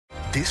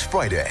This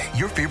Friday,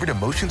 your favorite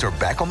emotions are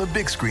back on the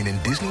big screen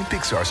in Disney and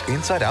Pixar's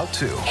Inside Out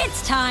 2.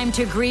 It's time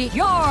to greet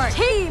your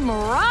Team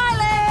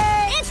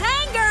Riley. It's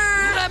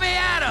anger. Let me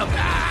at him.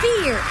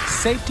 Fear.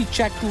 Safety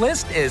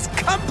checklist is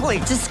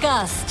complete.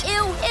 Disgust.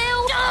 Ew.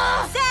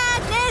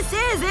 Sadness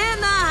is in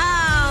the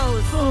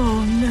house.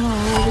 Oh, no.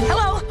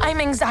 Hello, I'm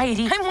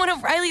anxiety. I'm one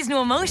of Riley's new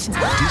emotions.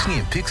 Disney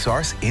and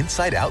Pixar's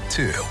Inside Out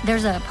 2.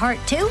 There's a part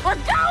 2? We're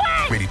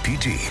going! Rated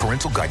PG.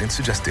 Parental guidance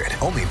suggested.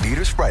 Only in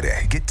theaters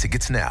Friday. Get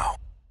tickets now.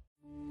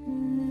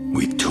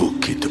 We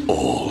took it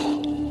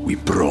all. We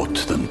brought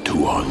them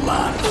to our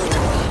land.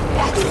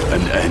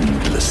 An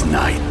endless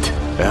night,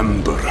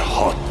 ember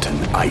hot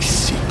and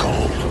icy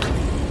cold.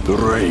 The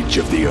rage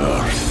of the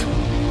earth.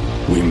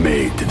 We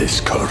made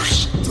this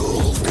curse.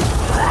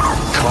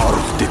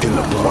 Carved it in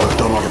the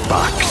blood on our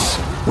backs.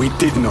 We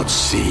did not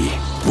see.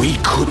 We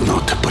could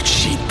not, but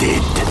she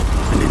did.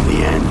 And in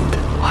the end...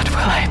 What will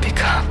I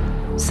become?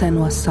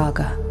 Senua's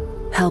Saga.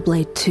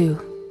 Hellblade 2.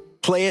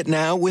 Play it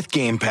now with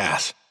Game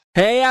Pass.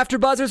 Hey,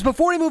 AfterBuzzers,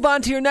 before we move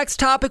on to your next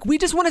topic, we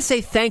just want to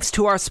say thanks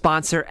to our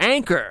sponsor,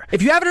 Anchor.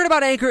 If you haven't heard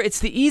about Anchor, it's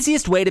the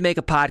easiest way to make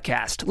a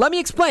podcast. Let me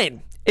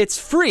explain. It's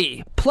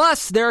free.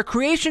 Plus, there are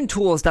creation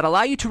tools that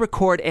allow you to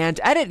record and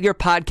edit your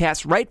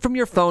podcast right from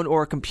your phone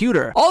or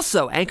computer.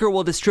 Also, Anchor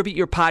will distribute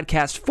your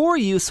podcast for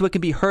you so it can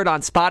be heard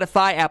on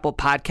Spotify, Apple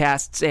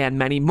Podcasts, and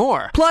many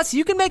more. Plus,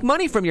 you can make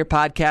money from your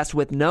podcast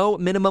with no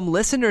minimum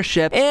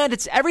listenership, and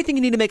it's everything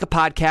you need to make a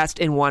podcast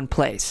in one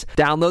place.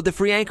 Download the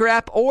free Anchor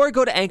app or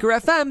go to Anchor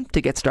FM to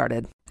get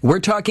started.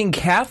 We're talking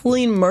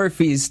Kathleen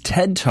Murphy's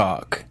TED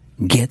Talk.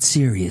 Get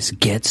serious,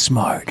 get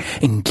smart,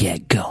 and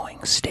get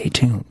going. Stay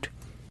tuned.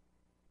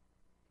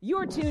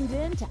 You're tuned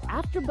in to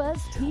AfterBuzz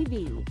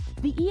TV,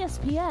 the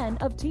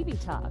ESPN of TV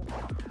talk.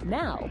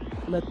 Now,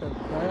 let the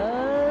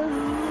buzz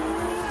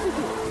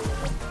begin.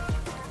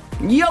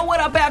 Yo, what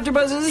up,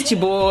 AfterBuzzers? It's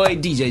your boy,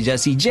 DJ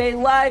Jesse J,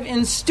 live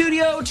in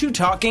studio to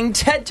talking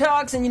TED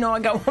Talks. And you know, I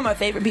got one of my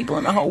favorite people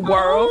in the whole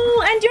world.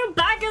 Oh, and you're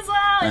back as well.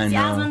 It's I know.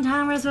 Yasmin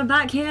Tamras. We're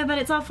back here, but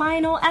it's our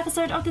final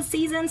episode of the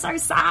season. So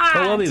sad.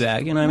 But we'll be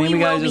back. You know what I mean? We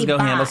gotta just go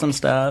handle some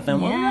stuff.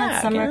 And we'll be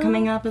back, summer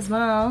coming up as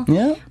well.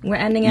 Yeah. We're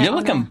ending it. You're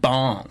looking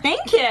bomb.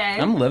 Thank you.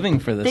 I'm living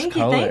for this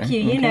color. Thank you.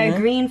 You know,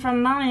 green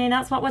from money.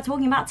 That's what we're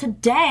talking about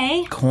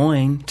today.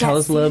 Coin. Tell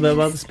us a little bit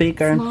about the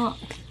speaker. Smart.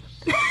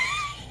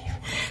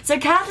 So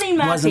Kathleen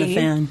Murphy wasn't a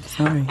fan.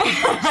 Sorry.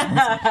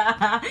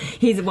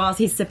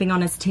 He's sipping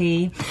on his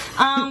tea.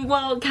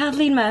 Well,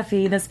 Kathleen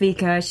Murphy, the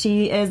speaker,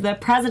 she is the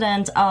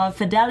president of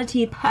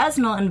Fidelity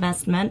Personal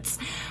Investments,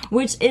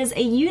 which is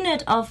a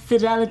unit of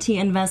Fidelity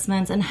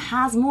Investments and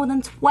has more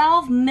than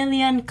 12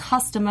 million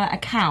customer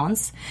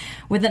accounts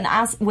with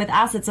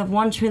assets of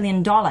 $1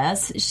 trillion.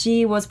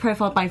 She was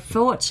profiled by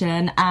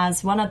Fortune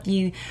as one of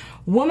the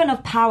Woman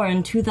of Power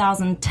in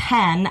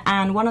 2010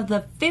 and one of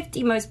the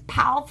 50 most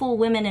powerful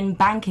women in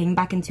banking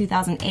back in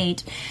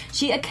 2008.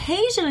 She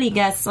occasionally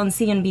guests on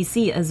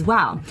CNBC as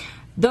well.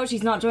 Though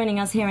she's not joining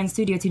us here in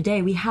studio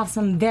today, we have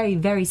some very,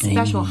 very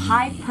special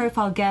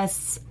high-profile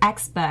guests,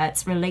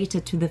 experts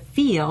related to the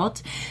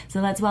field.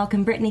 So let's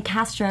welcome Brittany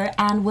Castro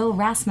and Will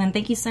Rassman.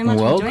 Thank you so much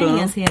for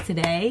joining us here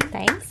today.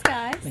 Thanks,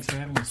 guys. Thanks for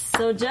having us.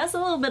 So just a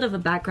little bit of a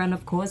background,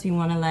 of course. We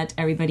want to let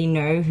everybody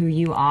know who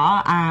you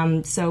are.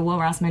 So Will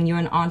Rassman, you're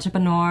an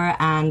entrepreneur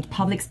and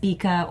public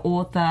speaker,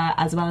 author,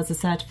 as well as a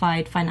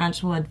certified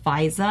financial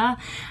advisor.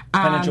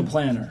 Financial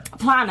planner.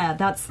 Planner,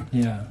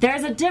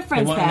 there's a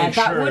difference there.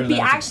 That would be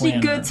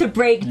actually good to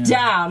break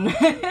down.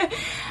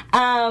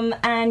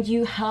 And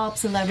you help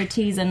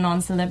celebrities and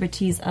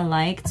non-celebrities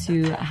alike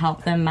to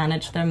help them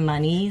manage their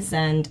monies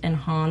and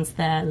enhance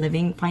their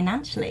living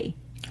financially.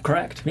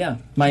 Correct. Yeah.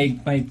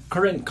 My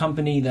current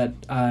company that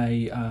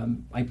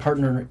I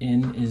partner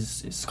in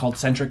is called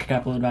Centric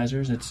Capital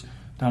Advisors. It's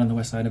down on the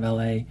west side of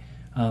LA.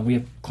 We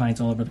have clients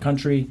all over the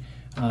country.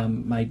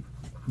 My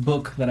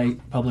book that I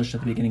published at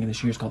the beginning of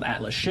this year is called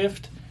Atlas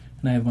Shift,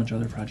 and I have a bunch of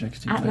other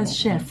projects too. Atlas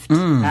Shift.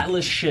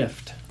 Atlas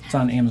Shift. It's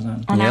on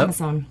Amazon.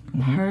 Amazon.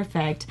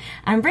 Perfect.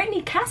 And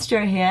Brittany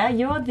Castro here,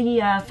 you're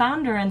the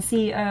founder and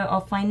CEO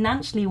of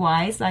Financially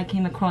Wise. I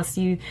came across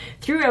you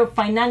through a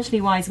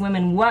Financially Wise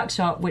Women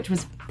workshop, which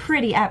was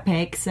pretty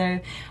epic. So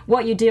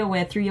what you deal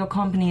with through your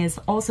company is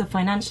also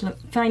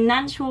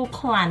financial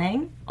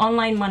planning,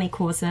 online money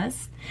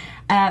courses,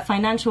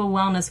 financial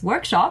wellness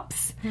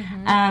workshops,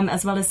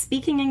 as well as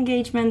speaking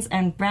engagements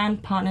and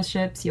brand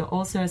partnerships. You're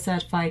also a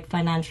certified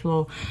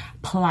financial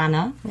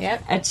planner,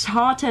 a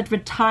chartered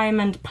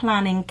retirement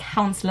planning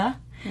counselor,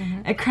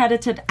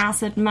 accredited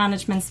asset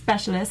management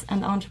specialist,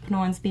 and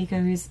entrepreneur and speaker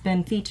who's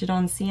been featured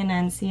on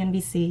CNN,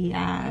 CNBC,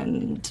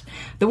 and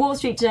the Wall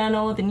Street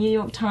Journal, the New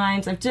York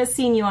Times. I've just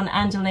seen you on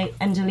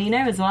Angelino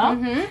as well.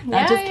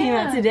 That just came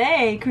out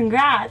today.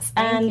 Congrats.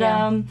 Thank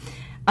you.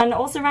 And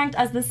also ranked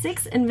as the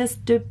 6th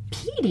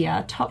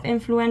Investopedia top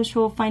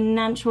influential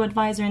financial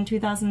advisor in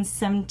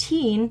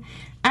 2017,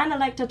 and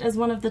elected as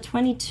one of the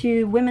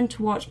 22 women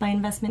to watch by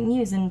Investment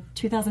News in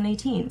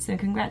 2018. So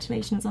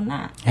congratulations on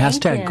that.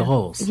 Hashtag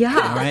goals. Yeah.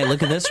 All right,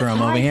 look at this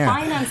room over here.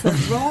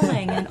 Finances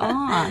rolling and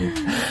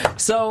on.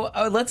 So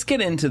let's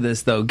get into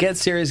this, though. Get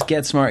serious,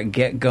 get smart,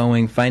 get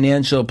going.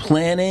 Financial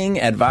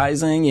planning,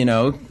 advising,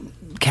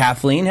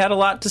 Kathleen had a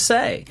lot to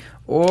say.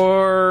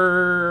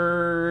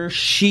 I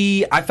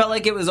felt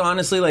like it was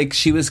honestly like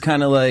she was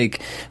kind of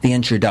like the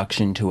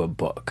introduction to a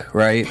book,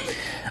 right?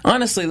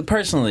 Honestly,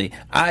 personally,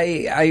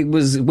 I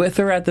was with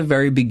her at the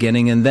very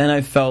beginning, and then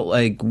I felt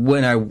like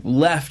when I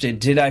left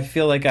it, I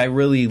feel like I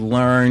really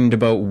learned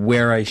about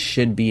where I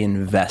should be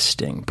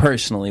investing,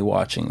 personally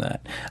watching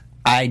that.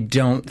 I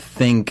don't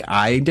think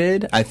I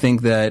did. I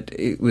think that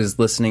it was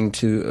listening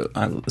to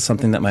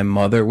something that my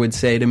mother would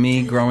say to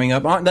me growing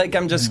up. Like,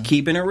 I'm just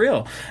keeping it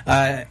real.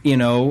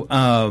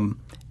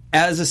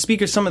 As a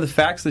speaker, some of the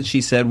facts that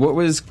she said, what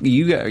was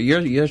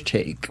your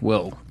take,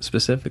 Will,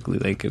 specifically?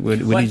 Like, what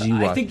did you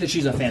watch? I think that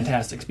she's a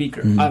fantastic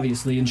speaker,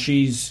 obviously, and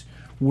she's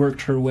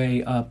worked her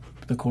way up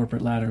the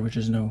corporate ladder, which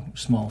is no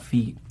small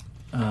feat.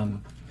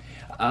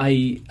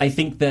 I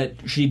think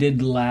that she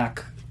did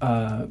lack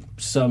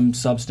some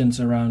substance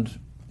around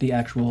the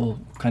actual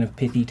kind of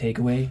pithy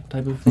takeaway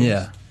type of things.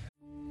 Yeah.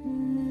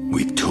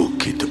 We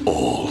took it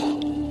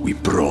all. We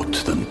brought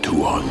them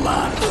to our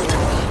land.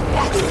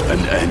 An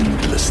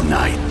endless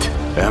night,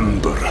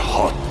 ember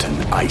hot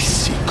and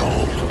icy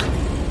cold.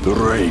 The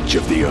rage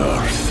of the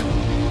earth.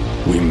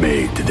 We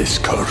made this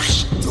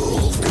curse.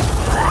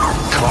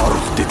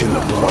 Carved it in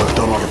the blood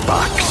on our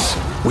backs.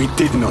 We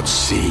did not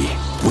see.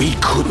 We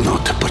could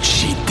not, but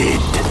she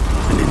did.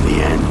 And in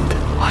the end,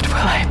 what will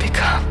I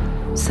become?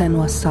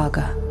 Senua's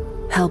Saga.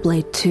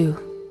 Hellblade 2.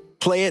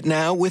 Play it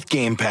now with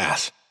Game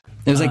Pass.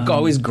 It was like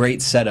always great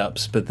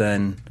setups, but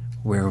then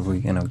where are we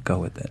going to go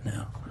with that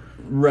now?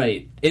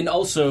 Right. And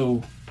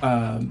also,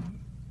 I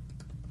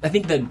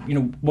think that,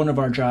 one of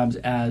our jobs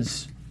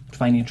as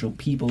financial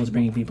people is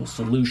bringing people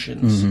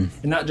solutions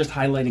and not just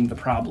highlighting the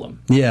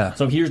problem. Yeah.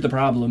 So here's the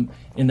problem,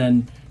 and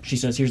then she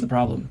says, here's the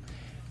problem.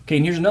 Okay,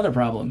 and here's another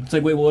problem. It's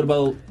like, wait, well, what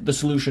about the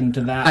solution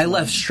to that? I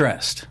left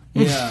stressed.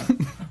 Yeah. A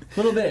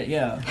little bit,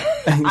 yeah.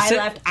 I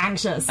left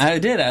anxious. I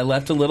did. I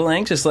left a little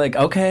anxious. Like,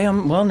 okay,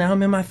 now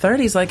I'm in my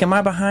 30s. Like, am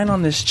I behind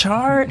on this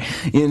chart?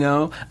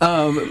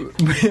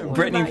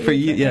 Brittany, for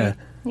you, yeah.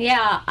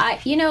 Yeah,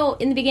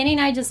 in the beginning,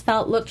 I just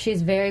felt, look,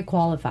 she's very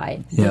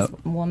qualified. Yep.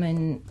 This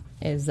woman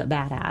is a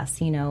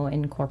badass,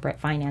 in corporate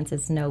finance.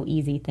 It's no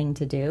easy thing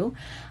to do.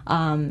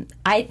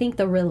 I think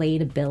the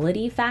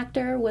relatability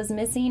factor was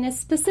missing, is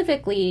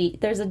specifically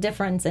there's a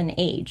difference in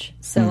age.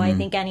 So I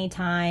think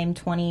anytime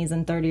 20s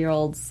and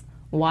 30-year-olds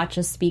watch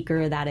a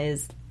speaker that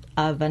is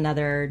of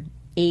another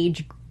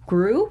age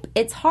group,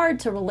 it's hard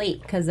to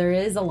relate because there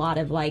is a lot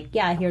of like,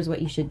 yeah, here's what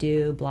you should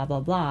do, blah, blah,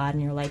 blah.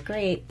 And you're like,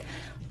 great.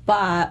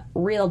 But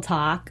real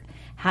talk,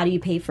 how do you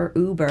pay for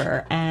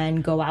Uber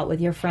and go out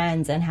with your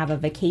friends and have a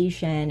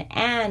vacation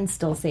and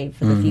still save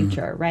for the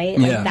future, right?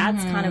 Like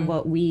that's kind of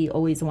what we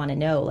always want to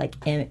know. Like,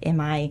 am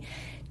I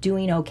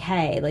doing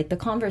okay? Like the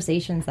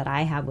conversations that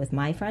I have with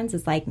my friends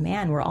is like,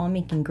 man, we're all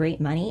making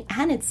great money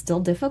and it's still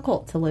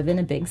difficult to live in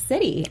a big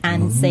city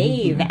and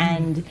save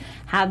and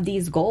have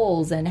these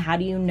goals. And how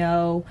do you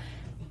know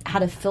how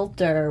to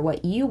filter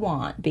what you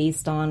want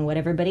based on what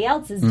everybody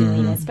else is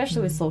doing,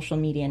 especially with social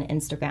media and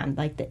Instagram?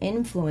 Like the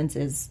influence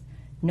is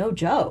no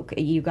joke.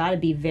 You got to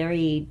be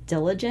very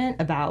diligent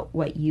about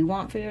what you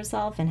want for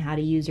yourself and how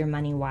to use your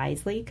money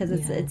wisely, because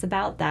it's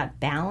about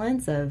that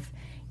balance of,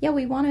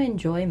 we want to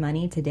enjoy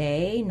money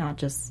today, not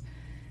just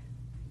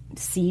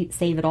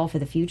save it all for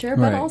the future,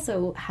 but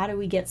also how do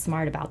we get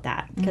smart about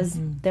that? Because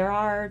there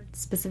are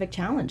specific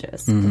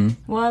challenges.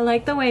 Well, I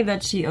like the way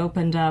that she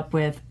opened up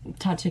with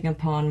touching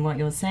upon what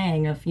you're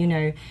saying of,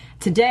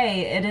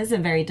 today it is a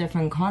very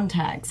different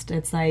context.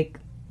 It's like,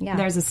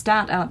 there's a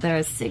stat out there,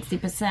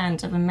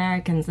 60% of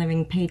Americans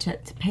living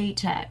paycheck to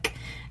paycheck.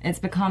 It's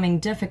becoming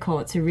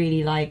difficult to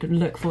really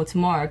look for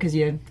tomorrow because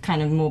you're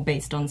kind of more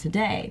based on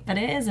today. But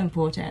it is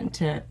important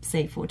to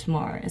save for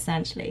tomorrow,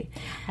 essentially.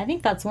 I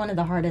think that's one of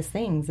the hardest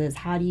things is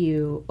how do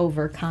you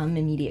overcome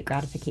immediate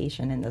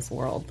gratification in this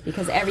world?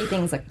 Because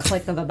everything's a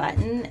click of a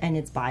button and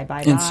it's buy.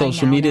 And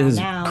social media has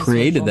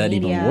created that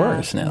even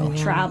worse now.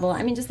 Travel.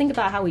 I mean, just think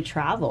about how we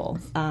travel.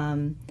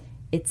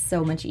 It's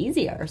so much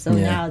easier. So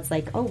now it's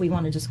like, we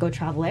want to just go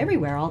travel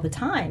everywhere all the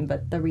time.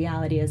 But the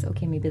reality is,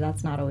 okay, maybe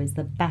that's not always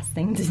the best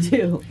thing to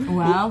do.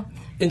 Well,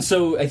 and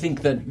so I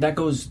think that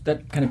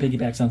kind of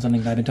piggybacks on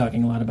something that I've been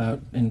talking a lot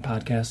about in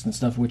podcasts and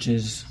stuff, which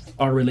is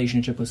our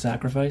relationship with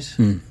sacrifice.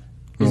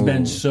 Has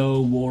been so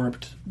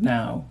warped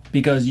now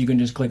because you can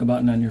just click a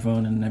button on your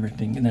phone and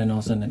everything, and then all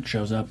of a sudden it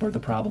shows up or the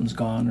problem's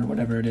gone or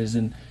whatever it is.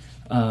 And,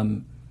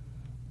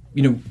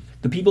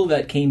 the people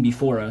that came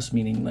before us,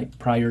 meaning like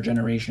prior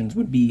generations,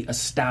 would be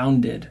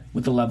astounded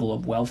with the level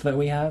of wealth that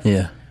we have,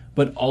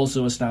 but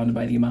also astounded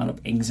by the amount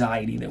of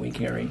anxiety that we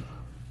carry,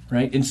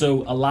 right? And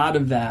so a lot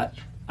of that,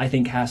 I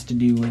think, has to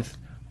do with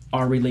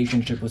our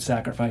relationship with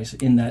sacrifice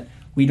in that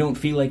we don't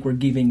feel like we're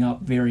giving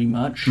up very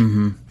much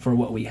for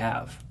what we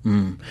have.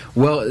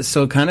 Well,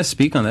 so kind of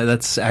speak on that.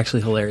 That's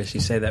actually hilarious you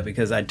say that,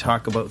 because I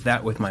talk about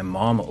that with my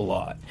mom a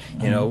lot.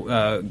 You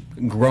know,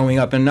 growing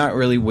up, and not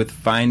really with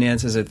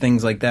finances or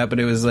things like that,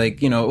 but it was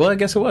like, you know, well, I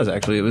guess it was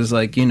actually. It was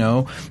like, you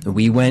know,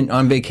 we went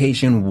on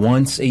vacation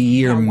once a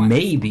year,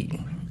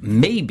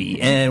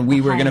 maybe, and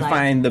we were going to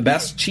find the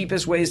best,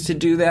 cheapest ways to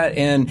do that.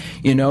 And,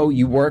 you know,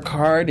 you work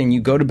hard and you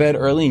go to bed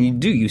early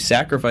and you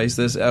sacrifice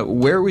this.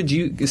 Where would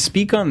you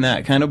speak on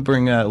that? Kind of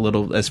bring a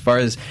little, as far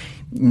as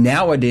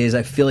nowadays,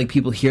 I feel like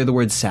people hear the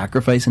word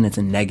sacrifice and it's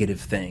a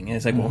negative thing. And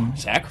it's like, well,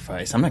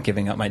 sacrifice? I'm not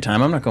giving up my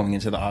time. I'm not going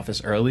into the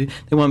office early.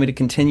 They want me to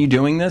continue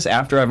doing this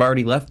after I've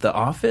already left the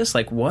office?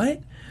 Like,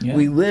 what? Yeah.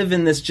 We live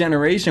in this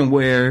generation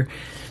where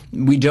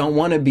we don't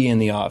want to be in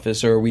the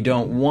office, or we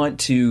don't want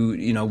to,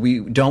 you know, we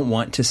don't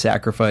want to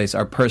sacrifice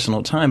our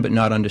personal time, but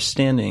not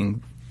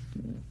understanding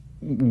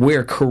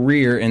where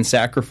career and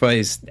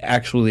sacrifice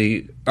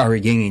actually are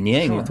yin and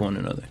yang with one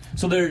another.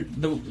 So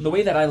the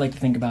way that I like to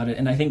think about it,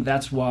 and I think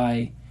that's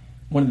why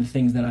one of the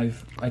things that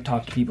I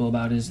talk to people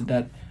about is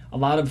that a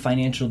lot of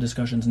financial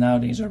discussions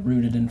nowadays are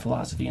rooted in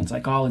philosophy and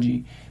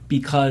psychology,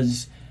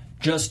 because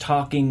just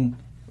talking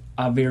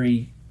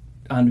very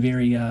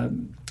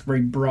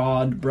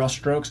broad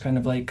brushstrokes, kind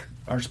of like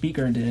our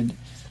speaker did,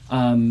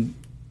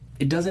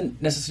 it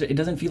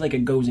doesn't feel like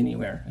it goes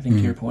anywhere, I think,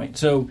 to your point.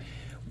 So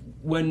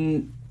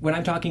when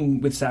I'm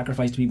talking with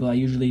sacrifice to people, I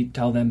usually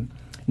tell them,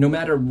 no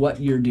matter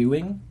what you're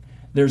doing,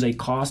 there's a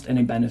cost and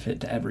a benefit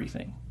to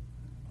everything,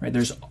 right?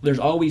 There's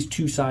always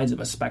two sides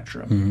of a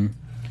spectrum.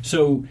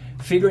 So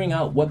figuring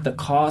out what the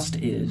cost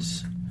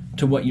is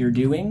to what you're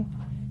doing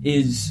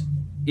is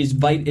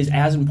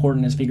as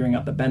important as figuring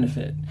out the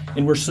benefit.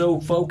 And we're so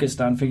focused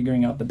on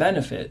figuring out the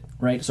benefit,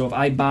 right? So if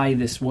I buy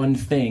this one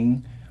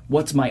thing,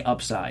 what's my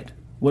upside?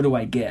 What do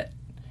I get?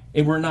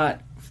 And we're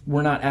not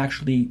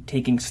actually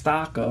taking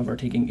stock of or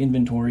taking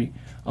inventory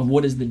of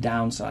what is the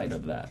downside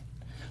of that.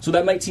 So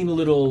that might seem a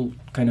little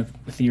kind of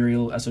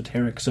ethereal,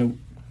 esoteric. So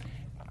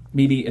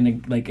maybe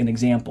an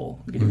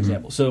example. We could do an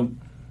example. So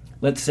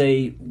let's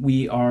say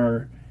we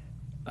are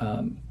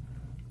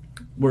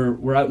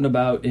we're out and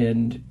about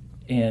and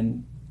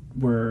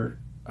we're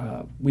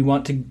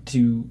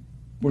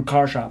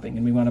car shopping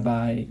and we want to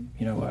buy,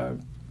 you know,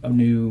 a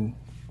new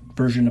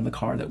version of the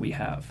car that we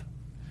have,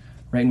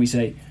 right? And we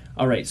say,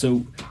 all right,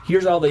 so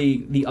here's all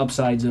the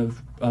upsides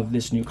of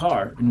this new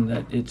car, and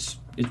that it's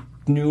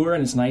newer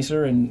and it's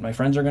nicer and my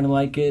friends are going to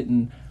like it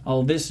and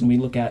all of this. And we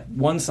look at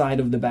one side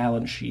of the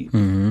balance sheet,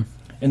 and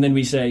then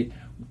we say,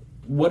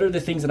 what are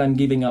the things that I'm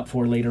giving up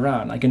for later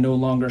on? I can no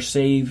longer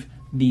save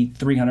the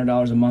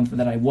 $300 a month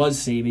that I was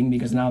saving,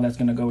 because now that's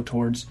going to go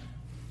towards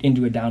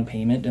into a down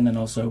payment and then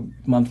also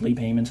monthly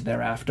payments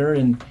thereafter,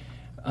 and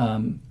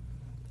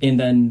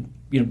then,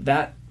 you know,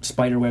 that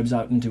spider webs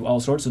out into all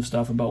sorts of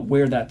stuff about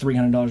where that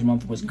 $300 a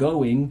month was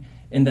going,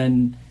 and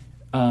then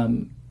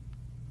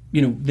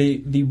you know,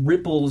 the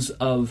ripples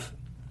of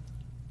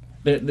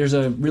there's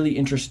a really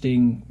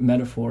interesting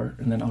metaphor,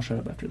 and then I'll shut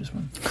up after this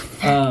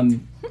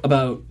one,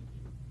 about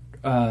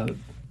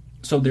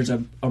so there's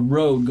a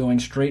road going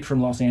straight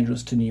from Los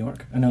Angeles to New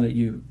York. I know that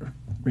you're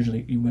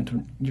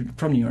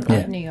from New York,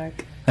 right? New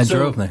York. I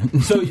drove there.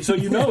 So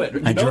you know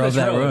it. I drove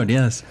that road.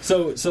 Yes.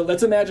 So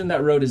let's imagine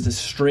that road is as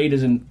straight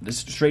as an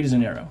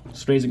arrow,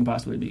 straight as it can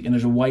possibly be, and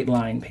there's a white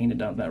line painted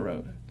down that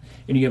road,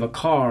 and you have a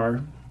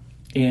car,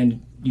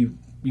 and you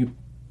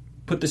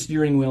put the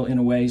steering wheel in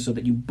a way so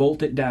that you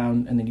bolt it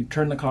down, and then you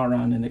turn the car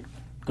on, and it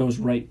goes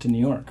right to New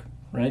York,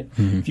 right?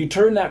 If you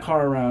turn that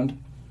car around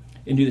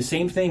and do the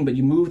same thing, but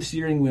you move the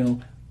steering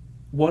wheel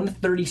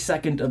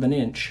 1/32 of an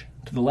inch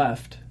to the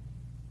left,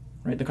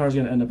 right? The car's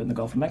going to end up in the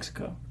Gulf of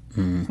Mexico.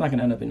 It's not going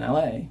to end up in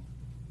LA.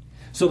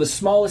 So the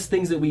smallest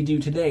things that we do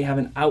today have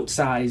an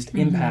outsized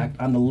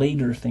impact on the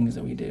later things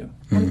that we do.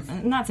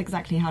 And that's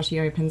exactly how she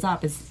opens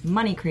up, is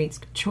money creates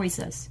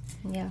choices.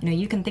 Yeah. You know,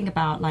 you can think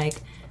about, like,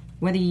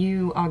 whether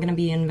you are going to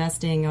be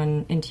investing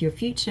into your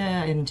future,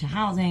 into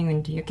housing,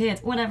 into your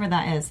kids, whatever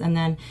that is. And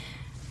then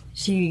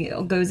she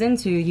goes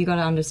into, you got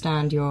to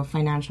understand your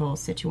financial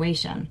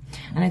situation.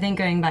 And I think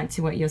going back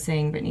to what you're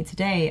saying, Brittany,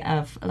 today,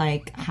 of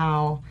like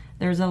how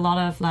there's a lot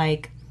of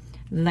like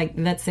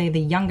let's say the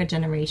younger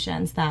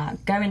generations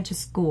that go into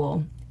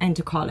school,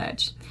 into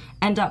college,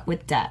 end up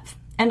with debt,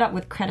 end up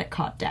with credit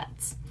card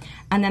debts.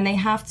 And then they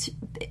have to,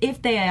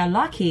 if they are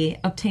lucky,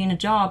 obtain a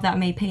job that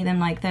may pay them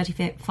like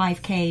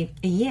 $35K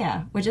a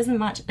year, which isn't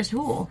much at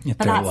all. But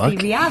that's the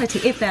reality.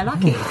 If they're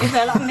lucky,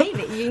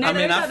 maybe. You know, I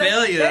mean, I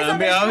feel you. I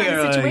mean, out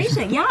here,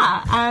 situation.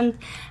 Yeah,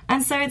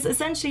 and so it's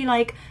essentially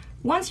like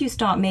once you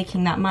start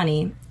making that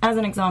money. As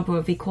an example,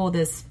 if we call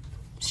this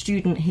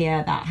student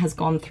here that has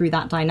gone through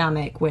that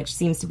dynamic, which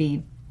seems to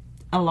be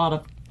a lot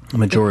of the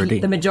majority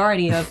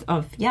of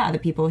the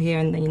people here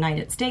in the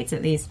United States,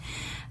 at least.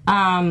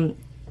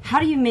 How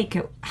do you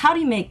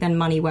make then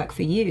money work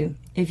for you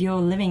if you're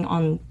living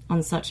on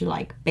such a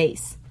like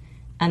base,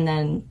 and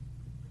then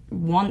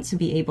want to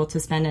be able to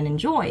spend and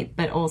enjoy,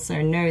 but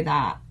also know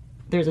that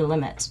there's a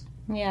limit?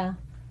 Yeah.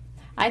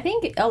 I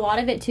think a lot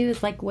of it too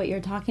is like what you're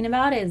talking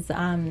about is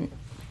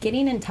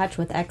getting in touch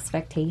with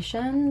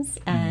expectations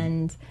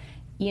and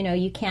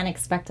you can't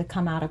expect to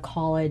come out of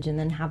college and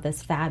then have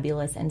this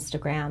fabulous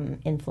Instagram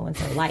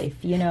influencer life.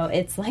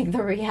 It's like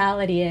the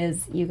reality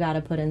is you got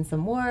to put in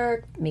some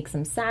work, make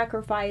some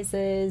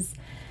sacrifices.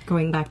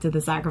 Going back to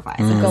the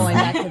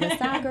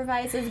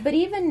sacrifices. But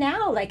even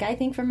now, like, I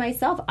think for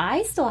myself,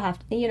 I still have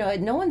to,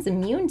 no one's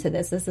immune to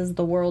this. This is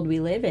the world we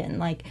live in.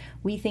 Like,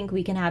 we think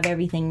we can have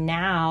everything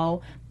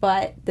now,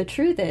 but the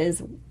truth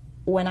is,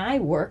 when I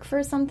work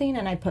for something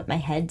and I put my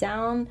head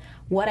down,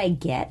 what I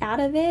get out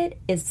of it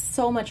is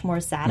so much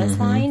more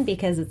satisfying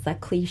because it's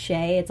that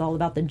cliche. It's all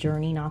about the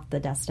journey, not the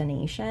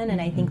destination.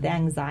 And I think the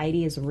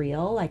anxiety is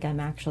real. Like, I'm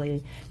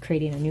actually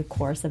creating a new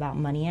course about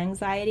money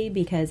anxiety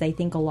because I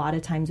think a lot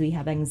of times we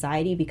have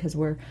anxiety because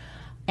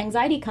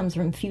anxiety comes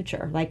from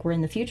future. Like, we're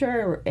in the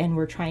future and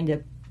we're trying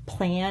to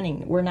plan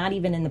and we're not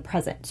even in the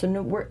present. So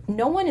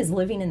no one is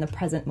living in the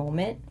present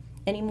moment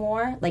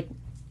anymore. Like,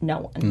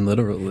 no one.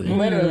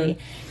 Literally.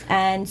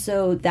 And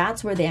so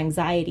that's where the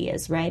anxiety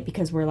is, right?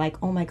 Because we're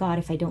like, oh my God,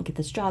 if I don't get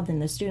this job, then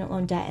the student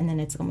loan debt, and then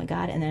it's, oh my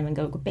God, and then I'm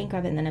going to go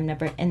bankrupt, and then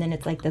and then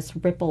it's like this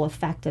ripple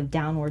effect of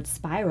downward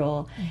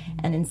spiral.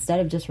 And instead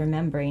of just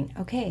remembering,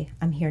 okay,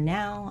 I'm here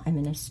now, I'm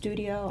in a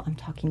studio, I'm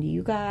talking to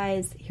you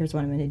guys, here's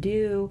what I'm going to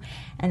do.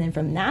 And then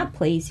from that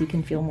place, you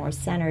can feel more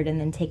centered and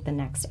then take the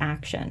next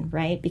action,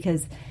 right?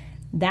 Because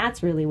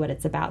that's really what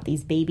it's about,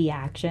 these baby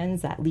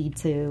actions that lead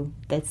to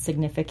the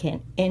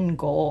significant end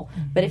goal.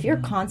 But if you're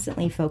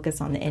constantly focused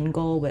on the end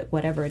goal with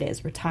whatever it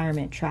is,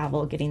 retirement,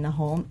 travel, getting the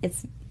home,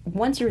 it's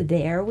once you're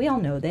there, we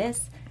all know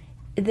this,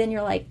 then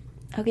you're like,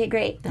 okay,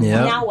 great.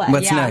 Now what?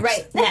 What's next?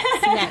 Right.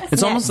 Next.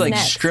 It's almost like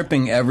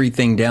stripping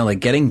everything down, like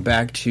getting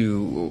back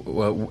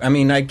to,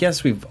 I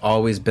guess we've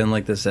always been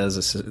like this as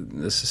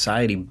a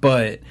society,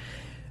 but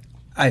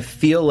I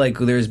feel like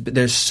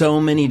there's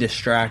so many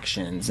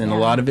distractions, and a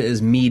lot of it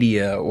is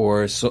media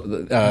or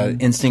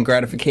instant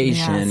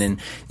gratification, and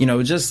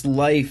just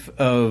life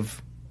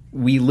of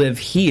we live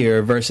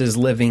here versus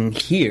living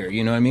here.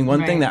 You know what I mean?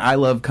 One thing that I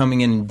love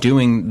coming in and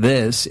doing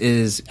this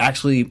is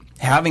actually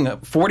having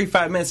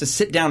 45 minutes to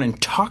sit down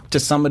and talk to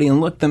somebody and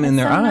look them in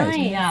their eyes.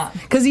 Yeah.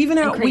 Because even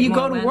when you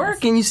go to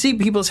work and you see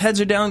people's heads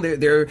are down,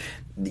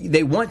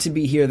 they want to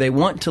be here, they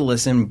want to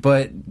listen,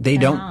 but they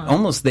don't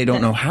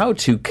know how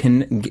to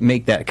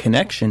make that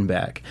connection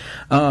back.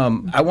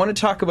 I want to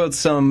talk about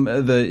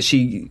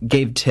she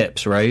gave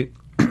tips, right?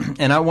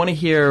 And I want to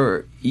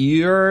hear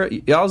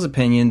y'all's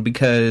opinion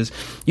because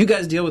you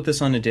guys deal with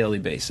this on a daily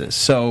basis.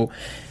 So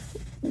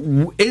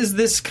is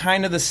this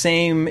kind of the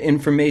same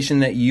information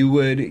that you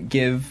would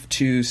give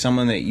to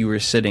someone that you were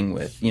sitting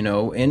with?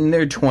 In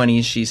their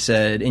 20s, she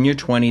said, in your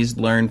 20s,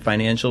 learn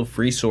financial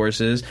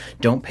resources,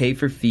 don't pay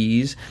for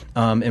fees,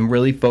 and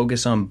really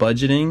focus on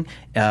budgeting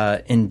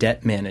and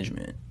debt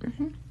management.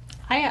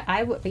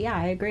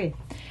 I agree.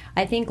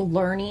 I think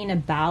learning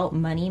about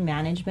money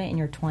management in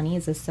your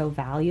 20s is so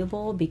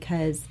valuable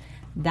because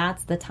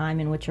that's the time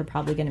in which you're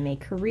probably going to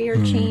make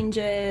career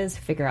changes,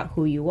 figure out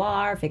who you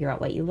are, figure out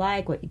what you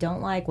like, what you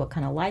don't like, what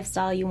kind of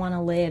lifestyle you want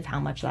to live,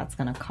 how much that's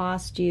going to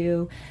cost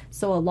you.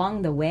 So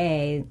along the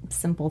way,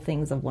 simple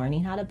things of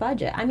learning how to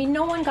budget. I mean,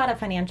 no one got a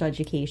financial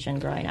education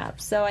growing up,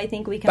 so I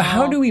think we can. But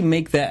how do we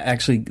make that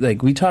actually,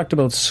 like we talked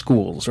about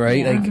schools,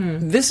 right? Yeah. Like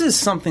this is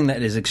something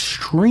that is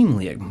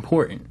extremely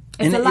important.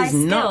 It's a life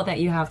skill that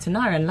you have to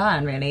know and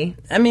learn, really.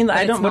 I mean, what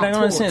I don't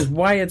understand is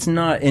why it's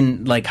not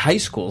in, like, high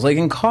schools. Like,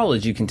 in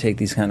college, you can take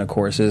these kind of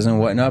courses and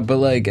whatnot, but,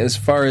 like, as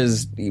far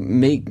as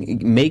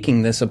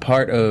making this a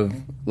part of,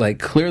 like,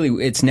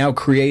 clearly it's now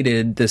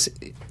created this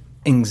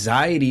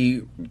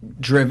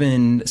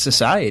anxiety-driven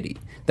society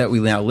that we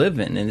now live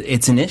in, and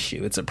it's an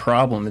issue. It's a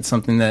problem. It's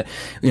something that,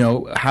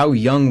 how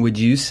young would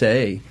you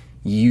say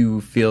you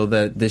feel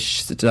that this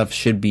stuff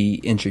should be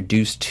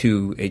introduced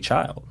to a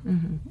child?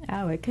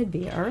 Oh, it could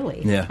be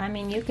early. Yeah. I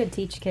mean, you could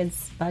teach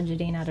kids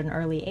budgeting at an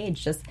early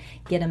age. Just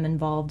get them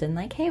involved in,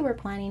 like, hey, we're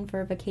planning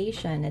for a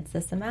vacation. It's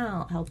this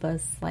amount. Help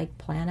us, like,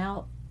 plan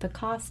out the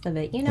cost of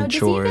it. And just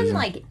chores even,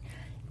 like...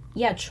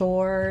 Yeah,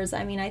 chores.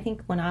 I mean, I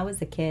think when I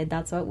was a kid,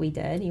 that's what we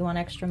did. You want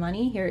extra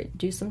money? Here,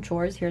 do some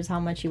chores. Here's how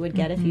much you would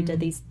get if you did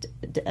these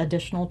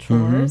additional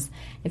chores.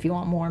 If you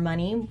want more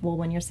money, well,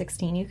 when you're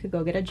 16, you could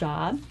go get a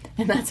job.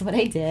 And that's what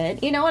I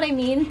did. You know what I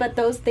mean? But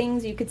those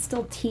things you could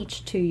still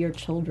teach to your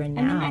children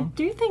now. I mean, I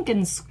do think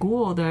in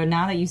school, though,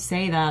 now that you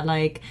say that,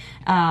 like,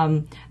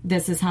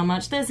 this is how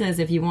much this is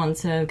if you want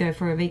to go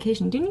for a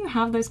vacation. Didn't you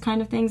have those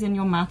kind of things in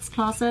your maths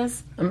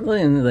classes?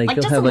 Like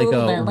you'll have, like,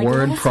 a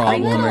word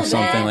problem or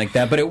something like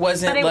that. But it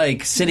wasn't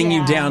like sitting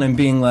you down and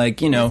being like,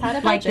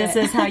 like this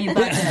is how you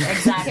budget.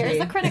 Exactly. Here's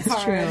the credit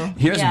card. True.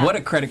 Here's what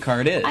a credit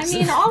card is. I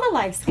mean, all the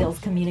life skills,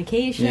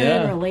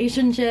 communication,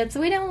 relationships,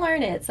 we didn't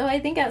learn it. So I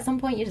think at some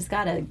point you just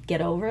got to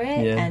get over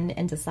it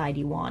and decide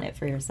you want it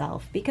for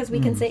yourself. Because we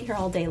can sit here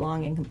all day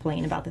long and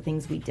complain about the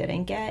things we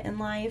didn't get in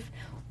life.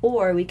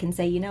 Or we can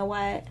say, you know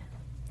what?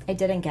 I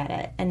didn't get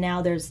it. And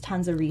now there's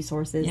tons of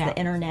resources. The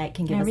internet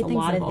can give us a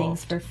lot of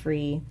things for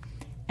free.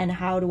 and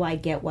how do I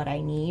get what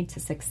I need to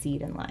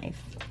succeed in life?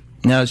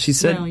 Now she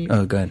said,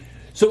 "Oh, go ahead."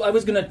 So I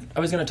was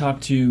gonna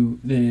talk to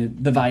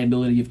the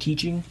viability of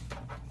teaching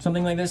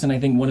something like this, and I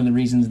think one of the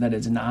reasons that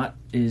it's not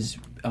is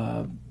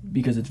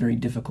because it's very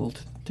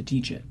difficult to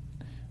teach it.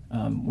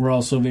 We're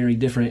all so very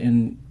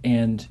different,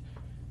 and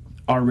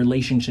our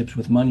relationships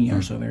with money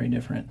are so very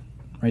different,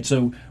 right?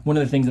 So one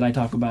of the things that I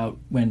talk about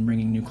when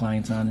bringing new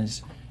clients on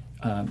is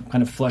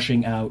kind of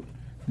flushing out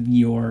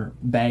your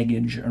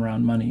baggage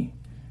around money,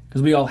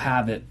 because we all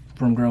have it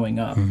from growing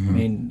up. I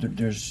mean,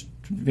 there's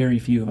very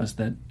few of us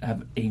that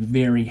have a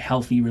very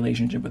healthy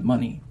relationship with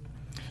money.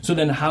 So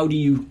then how do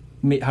you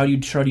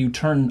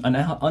turn an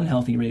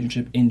unhealthy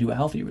relationship into a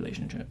healthy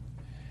relationship?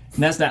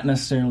 And that's not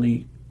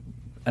necessarily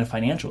a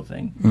financial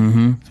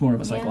thing. It's more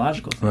of a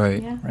psychological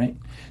thing, right?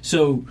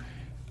 So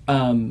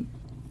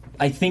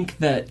I think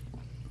that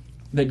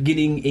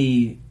getting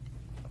a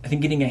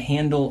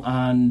handle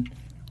on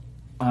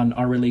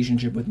our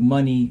relationship with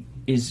money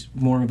is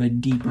more of a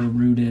deeper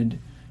rooted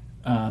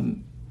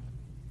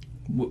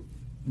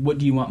what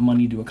do you want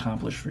money to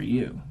accomplish for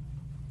you?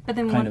 But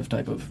then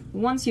type of.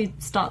 Once you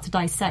start to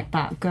dissect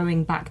that,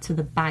 going back to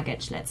the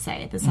baggage, let's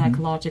say, the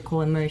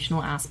psychological,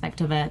 emotional aspect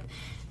of it,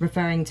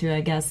 referring to,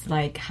 I guess,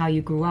 like how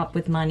you grew up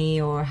with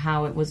money or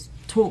how it was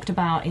talked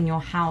about in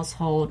your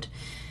household,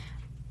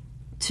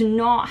 to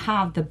not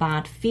have the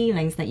bad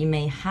feelings that you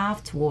may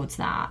have towards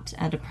that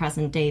at the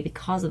present day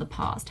because of the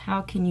past,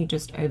 how can you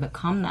just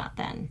overcome that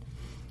then?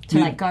 To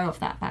let go of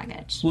that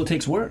baggage? Well, it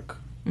takes work.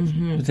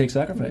 It takes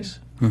sacrifice.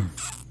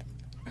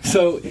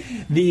 So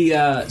the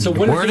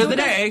word of the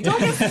day.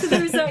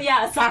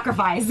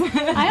 Sacrifice.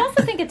 I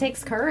also think it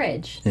takes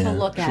courage to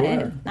look at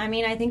it. I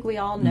mean, I think we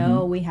all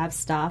know we have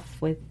stuff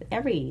with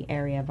every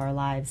area of our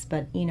lives,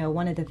 but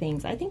one of the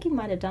things I think you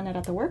might have done it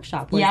at the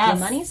workshop was the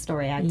money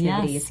story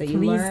activity. Yes, so you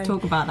please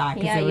talk about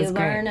that. Yeah, it was you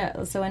great.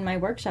 learn. So in my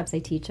workshops, I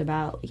teach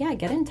about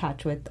get in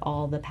touch with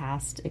all the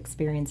past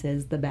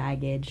experiences, the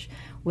baggage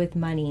with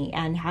money,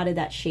 and how did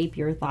that shape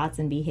your thoughts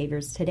and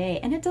behaviors today.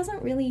 And it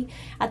doesn't really,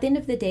 at the end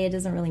of the day, it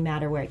doesn't really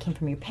matter where it came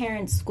from, your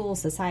parents, school,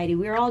 society.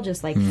 We're all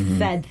just like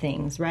fed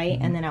things, right?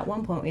 And then at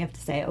one point we have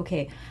to say,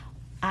 okay,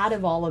 out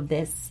of all of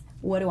this,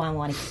 what do I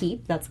want to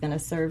keep that's going to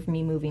serve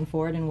me moving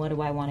forward, and what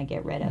do I want to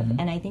get rid of?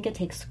 And I think it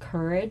takes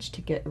courage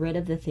to get rid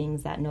of the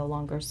things that no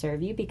longer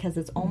serve you, because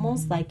it's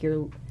almost like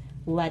you're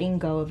letting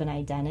go of an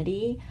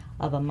identity,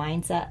 of a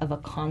mindset, of a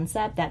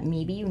concept that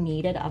maybe you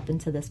needed up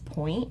until this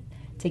point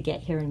to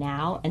get here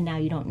now, and now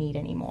you don't need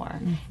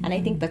anymore. And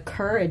I think the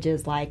courage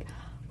is like,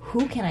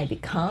 who can I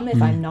become if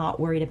I'm not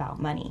worried about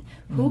money?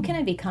 Who can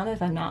I become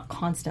if I'm not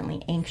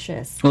constantly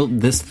anxious? Well,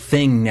 this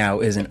thing now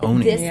isn't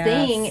owning this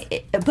thing,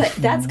 but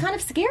that's kind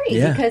of scary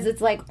because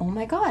it's like, oh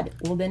my God,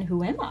 well then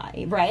who am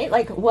I, right?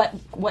 Like what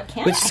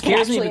can Which I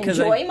scares actually me because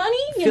enjoy I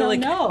money? feel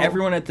like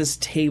everyone at this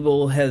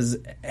table has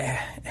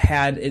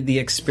had the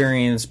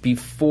experience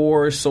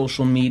before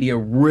social media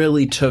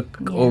really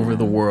took over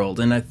the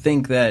world, and I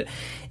think that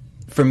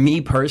for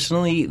me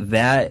personally,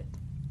 that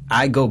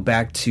I go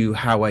back to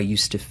how I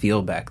used to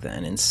feel back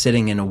then, and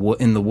sitting in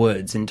the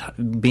woods and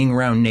being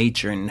around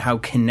nature, and how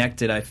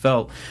connected I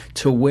felt,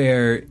 to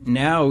where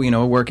now,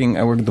 I work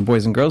at the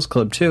Boys and Girls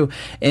Club too,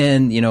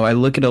 and I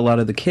look at a lot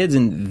of the kids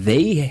and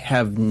they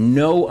have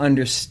no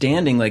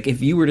understanding. Like,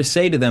 if you were to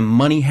say to them,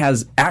 money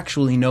has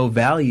actually no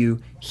value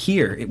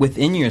here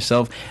within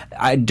yourself,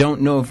 I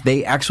don't know if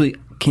they actually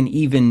can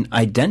even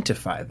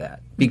identify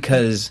that,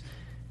 because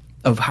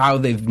of how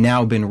they've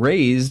now been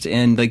raised.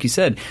 And like you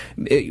said,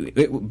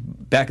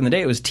 back in the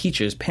day, it was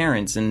teachers,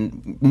 parents,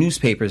 and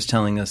newspapers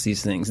telling us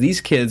these things.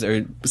 These kids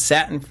are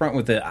sat in front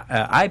with an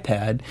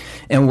iPad,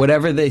 and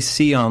whatever they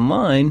see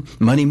online,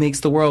 money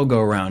makes the world go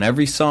around.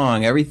 Every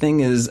song,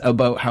 everything is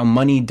about how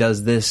money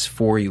does this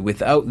for you.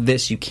 Without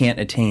this, you can't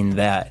attain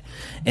that.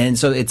 And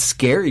so it's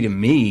scary to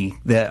me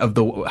that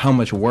how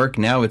much work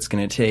now it's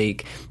going to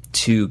take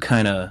to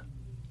kind of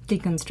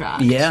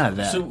deconstruct. Yeah,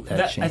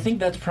 I think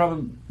that's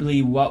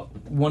probably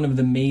one of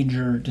the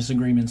major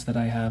disagreements that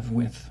I have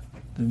with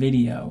the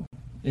video,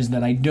 is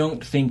that I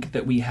don't think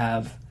that we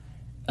have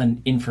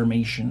an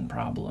information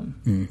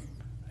problem.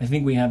 I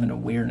think we have an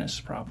awareness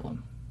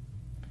problem.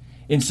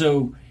 And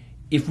so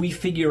if we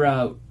figure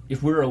out,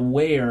 if we're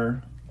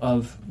aware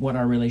of what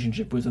our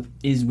relationship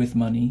is with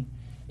money,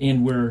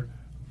 and we're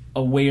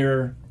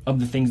aware of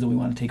the things that we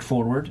want to take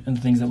forward and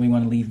the things that we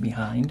want to leave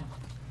behind,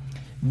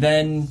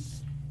 then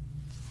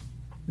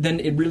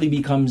it really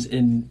becomes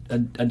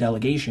a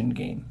delegation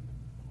game,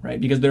 right?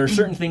 Because there are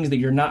certain things that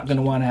you're not going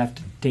to want to have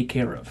to take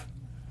care of.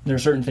 There are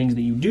certain things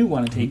that you do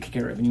want to take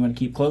care of and you want to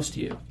keep close to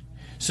you.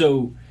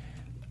 So,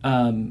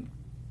 Gary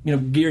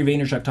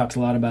Vaynerchuk talks a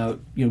lot about,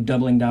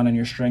 doubling down on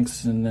your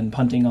strengths and then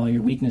punting all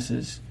your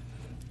weaknesses.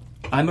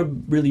 I'm a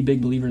really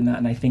big believer in that,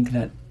 and I think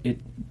that it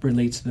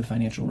relates to the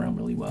financial realm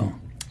really well.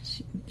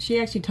 She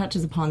actually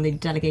touches upon the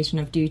delegation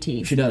of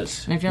duties. She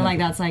does. And I feel like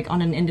that's like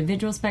on an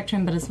individual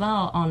spectrum, but as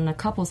well on a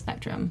couple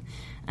spectrum.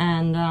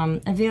 And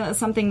I feel it's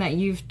something that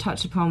you've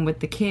touched upon with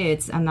the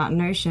kids, and that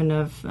notion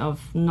of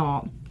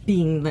not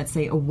being, let's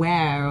say,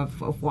 aware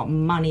of what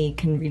money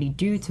can really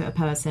do to a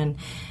person.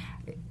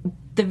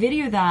 The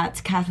video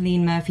that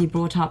Kathleen Murphy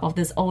brought up of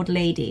this old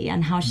lady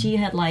and how she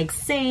had like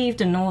saved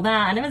and all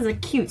that, and it was a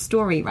cute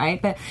story,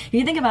 right? But if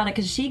you think about it,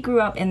 because she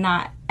grew up in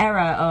that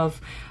era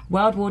of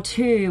World War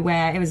II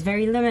where it was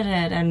very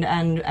limited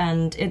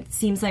and it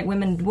seems like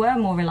women were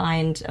more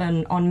reliant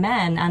on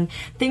men, and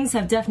things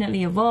have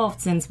definitely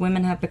evolved since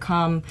women have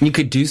become... You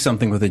could do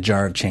something with a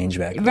jar of change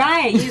back then.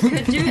 Right, you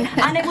could do...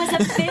 And it was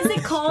a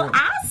physical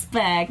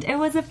aspect. It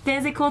was a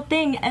physical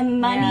thing. And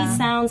money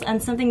sounds...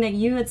 And something that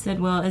you had said,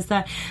 Will, is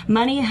that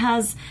money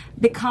has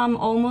become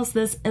almost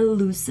this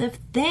elusive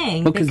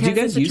thing. Well, because do you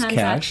guys it's a use cash?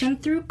 transaction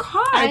through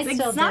cards. I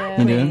still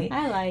exactly. do.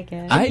 I like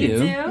it. I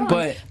do.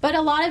 But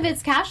a lot of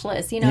it's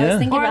cashless. You know, I was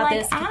thinking or about like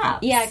this. apps.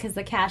 Yeah, because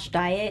the cash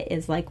diet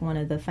is like one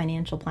of the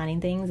financial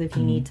planning things. If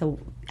you need to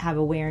have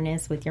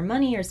awareness with your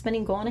money or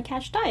spending, go on a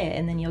cash diet,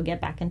 and then you'll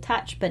get back in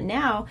touch. But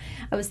now,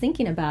 I was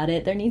thinking about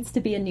it. There needs to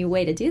be a new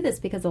way to do this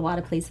because a lot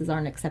of places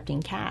aren't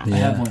accepting cash. I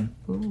have one.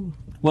 Ooh.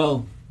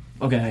 Well,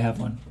 okay, I have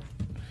one.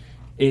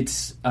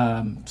 It's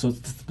so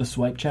it's the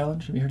swipe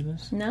challenge. Have you heard of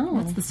this? No.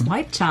 What's the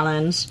swipe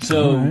challenge?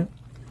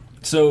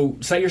 So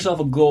set yourself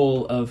a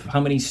goal of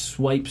how many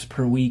swipes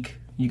per week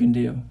you can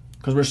do,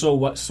 because we're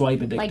so swipe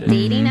addicted. Like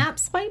dating app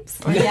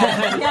swipes? like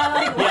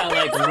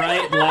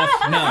right,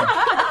 left, no.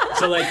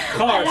 So like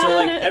card. So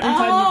like every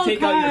time you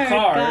take out your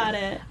card. Got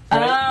it.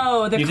 Right?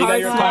 Oh, the you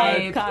card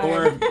take out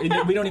your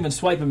swipe. or we don't even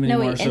swipe them No,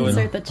 anymore. we so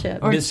insert the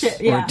chip. Or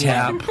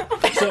tap.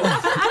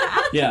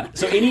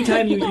 So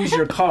anytime you use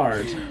your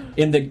card,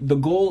 and the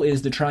goal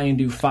is to try and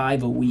do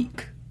 5 a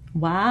week.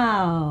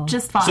 Wow.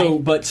 Just 5. So,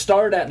 but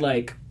start at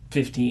like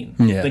 15.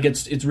 Yeah. Like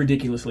it's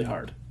ridiculously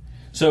hard.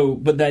 So,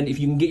 but then if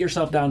you can get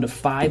yourself down to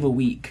 5 a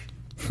week,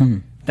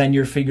 then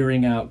you're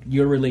figuring out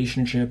your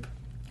relationship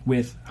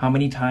with how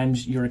many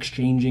times you're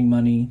exchanging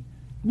money.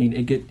 I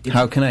mean,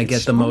 how can I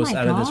get the most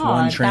out of this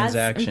one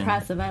transaction?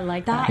 That's impressive. I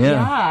like that.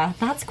 Yeah,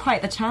 that's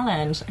quite the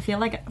challenge. I feel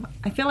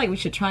like we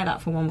should try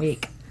that for 1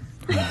 week.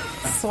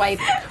 Swipe.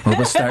 Well,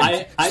 we'll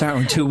start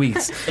in 2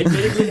 weeks.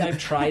 Admittedly, I've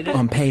tried it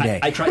on payday.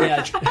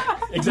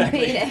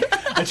 Exactly. Payday.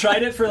 I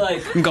tried it for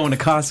like I'm going to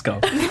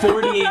Costco.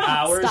 48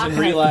 hours and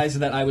realized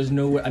that I was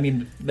nowhere. I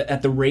mean,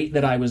 at the rate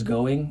that I was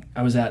going,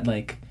 I was at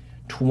like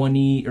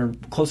 20 or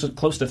close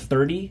to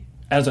 30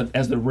 as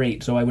the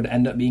rate. So I would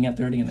end up being at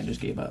 30, and I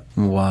just gave up.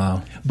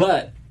 Wow.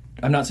 But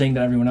I'm not saying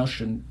that everyone else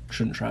shouldn't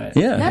try it.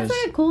 Yeah, that's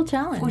a cool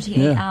challenge.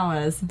 48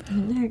 hours.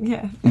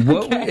 Yeah.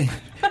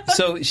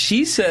 So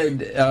she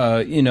said,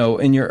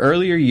 in your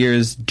earlier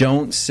years,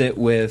 don't sit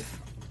with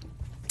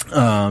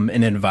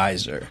an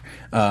advisor.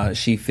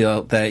 She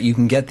felt that you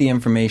can get the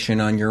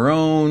information on your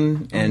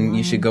own, and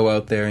you should go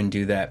out there and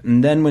do that.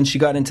 And then when she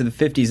got into the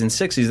 50s and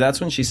 60s, that's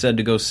when she said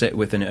to go sit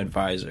with an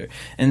advisor.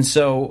 And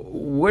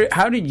so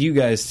how did you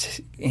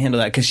guys handle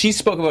that? Because she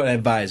spoke about an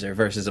advisor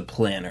versus a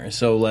planner.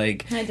 So,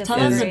 like... Tell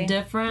us the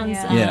difference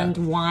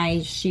and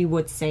why she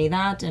would say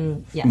that,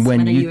 and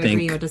whether you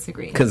agree or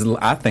disagree. Because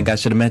I think I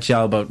should have met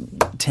y'all about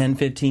 10,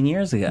 15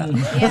 years ago.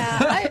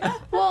 Yeah.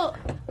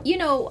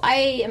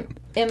 I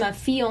am a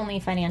fee-only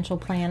financial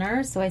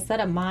planner, so I set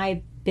up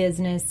my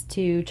business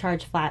to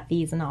charge flat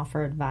fees and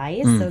offer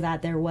advice so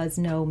that there was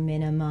no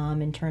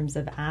minimum in terms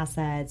of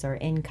assets or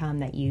income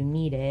that you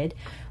needed,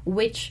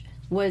 which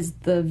was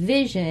the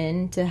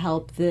vision to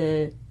help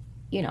the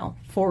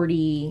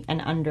 40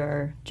 and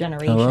under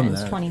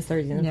generations, 20s,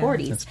 30s, and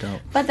 40s. That's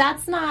dope. But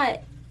that's not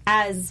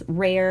as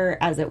rare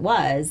as it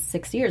was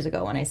 6 years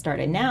ago when I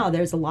started. Now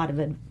there's a lot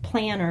of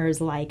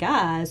planners like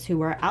us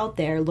who are out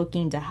there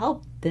looking to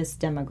help this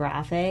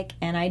demographic,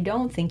 and I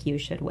don't think you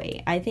should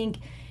wait. I think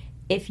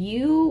if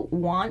you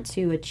want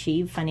to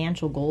achieve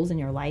financial goals in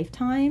your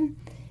lifetime,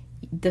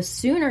 the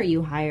sooner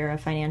you hire a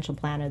financial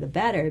planner, the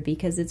better,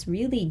 because it's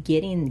really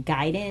getting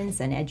guidance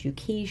and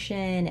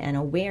education and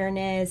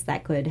awareness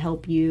that could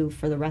help you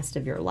for the rest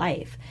of your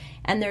life.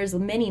 And there's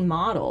many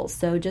models,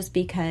 so just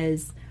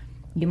because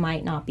you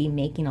might not be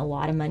making a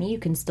lot of money, you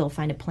can still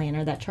find a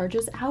planner that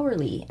charges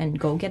hourly and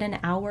go get an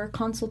hour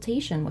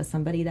consultation with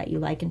somebody that you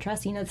like and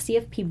trust. The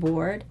CFP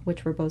board,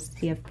 which we're both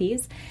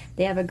CFPs,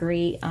 they have a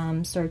great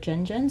search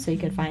engine, so you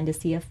could find a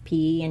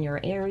CFP in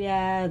your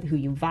area who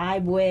you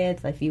vibe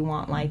with. If you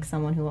want like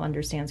someone who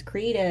understands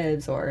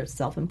creatives or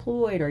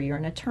self-employed, or you're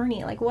an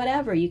attorney, like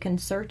whatever, you can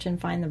search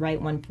and find the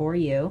right one for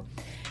you.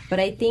 But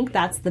I think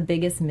that's the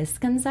biggest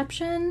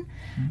misconception,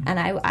 and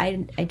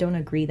I don't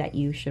agree that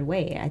you should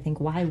wait. I think,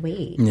 why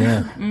wait?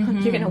 Yeah.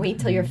 You're going to wait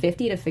till you're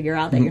 50 to figure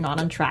out that you're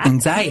not on track?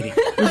 Anxiety.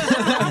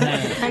 And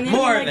then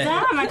More you're of like, it.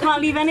 damn, I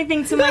can't leave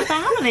anything to my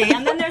family.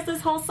 And then there's this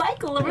whole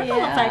cycle, a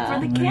ripple effect for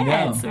the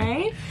kids,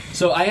 right?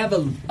 So I have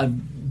a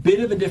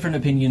bit of a different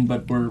opinion,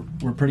 but we're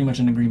pretty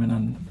much in agreement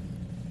on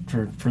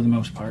for the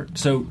most part.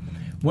 So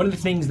one of the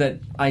things that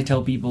I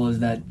tell people is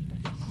that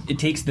it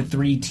takes the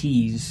 3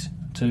 T's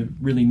to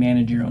really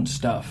manage your own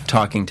stuff.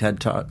 Talking TED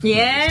Talk.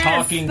 Yes.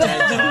 Talking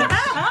TED Talk,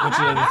 which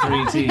are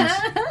the 3 T's.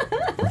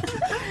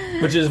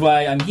 Which is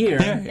why I'm here.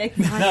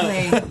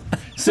 Exactly.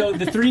 So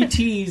the 3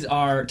 T's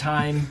are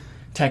time,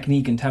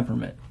 technique, and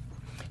temperament.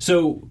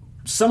 So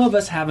some of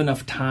us have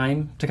enough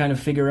time to kind of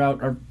figure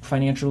out our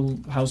financial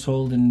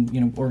household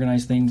and,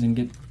 organize things and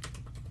get,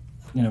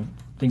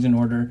 things in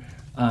order.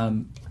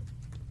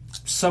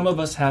 Some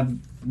of us have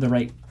the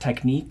right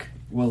technique.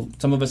 Well,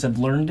 some of us have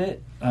learned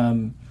it.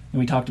 And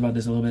we talked about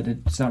this a little bit.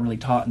 It's not really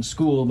taught in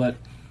school, but,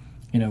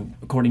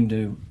 according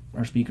to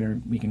our speaker,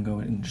 we can go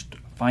and just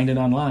find it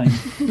online.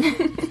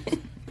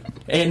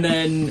 And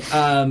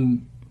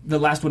then the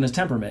last one is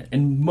temperament.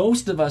 And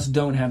most of us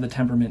don't have the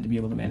temperament to be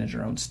able to manage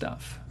our own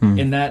stuff.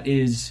 And that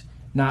is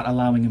not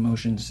allowing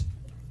emotions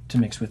to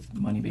mix with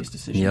money-based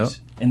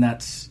decisions. And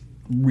that's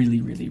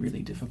really, really,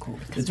 really difficult.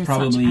 It's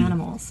probably such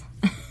animals.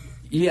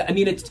 Yeah, I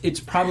mean, it's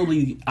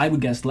probably, I would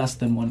guess, less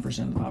than 1%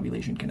 of the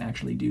population can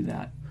actually do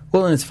that.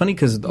 Well, and it's funny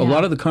because a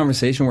lot of the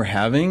conversation we're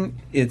having,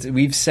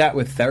 we've sat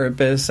with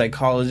therapists,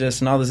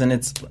 psychologists, and all this, and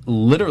it's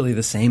literally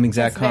the same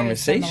exact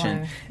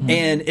conversation.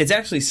 And it's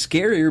actually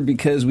scarier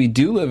because we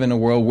do live in a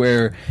world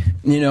where,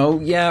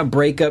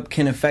 breakup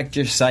can affect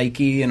your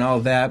psyche and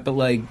all that, but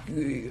like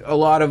a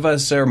lot of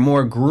us are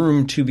more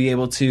groomed to be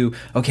able to,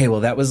 okay, well,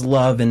 that was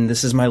love and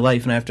this is my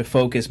life and I have to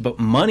focus. But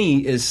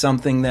money is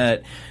something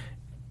that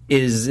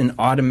is an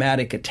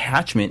automatic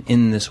attachment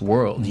in this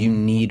world. You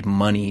need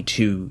money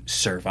to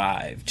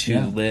survive,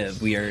 to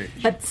live.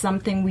 But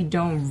something we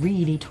don't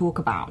really talk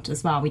about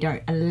as well. We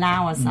don't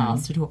allow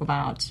ourselves to talk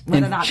about,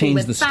 whether that be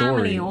with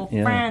family or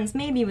friends,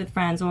 maybe with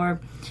friends, or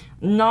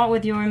not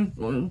with your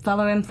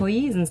fellow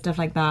employees and stuff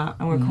like that,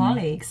 or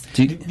colleagues.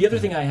 The other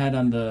thing I had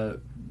on the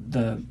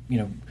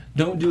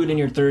don't do it in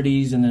your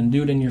 30s and then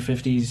do it in your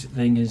 50s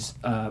thing is,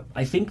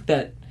 I think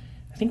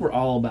we're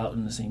all about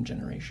in the same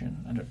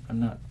generation.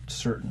 I'm not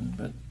certain,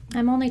 but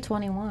I'm only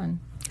 21,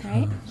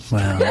 right?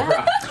 Wow.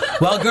 Yeah.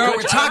 Well, girl,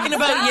 we're talking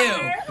about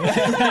you.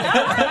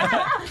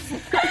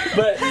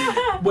 But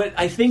what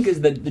I think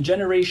is that the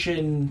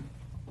generation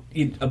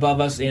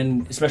above us,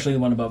 and especially the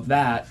one above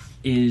that,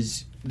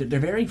 is that they're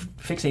very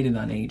fixated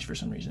on age for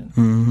some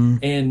reason.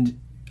 And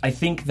I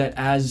think that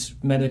as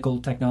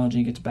medical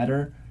technology gets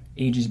better,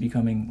 age is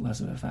becoming less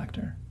of a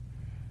factor.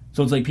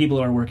 So it's like people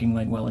are working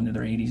like well into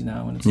their 80s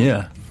now, and it's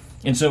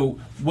and so,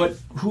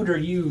 who are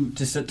you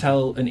to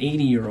tell an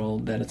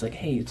 80-year-old that it's like,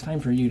 hey, it's time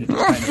for you to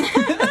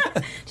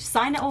just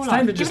sign it all off. It's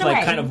time to just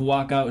kind of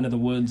walk out into the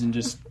woods and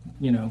just,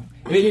 I mean,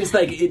 it's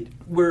like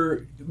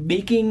we're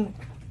making.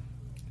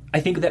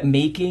 I think that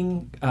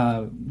making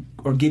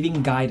or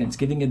giving guidance,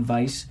 giving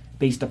advice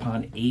based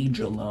upon age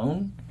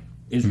alone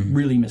is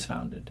really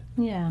misfounded.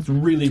 Yeah, it's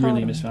really,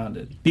 really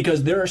misfounded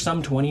because there are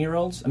some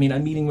 20-year-olds. I mean,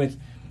 I'm meeting with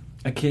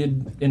a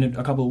kid in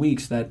a couple of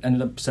weeks that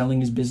ended up selling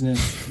his business.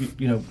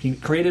 He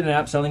created an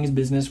app selling his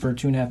business for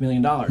 $2.5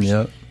 million.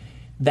 Yep.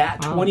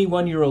 That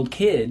 21-year-old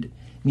kid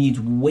needs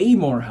way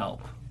more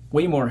help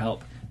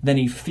than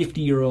a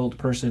 50-year-old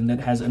person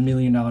that has $1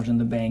 million in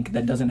the bank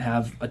that doesn't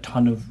have a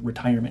ton of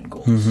retirement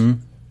goals.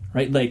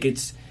 Right? Like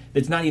it's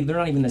not even, they're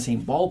not even in the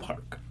same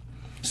ballpark.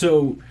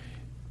 So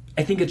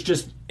I think it's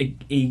just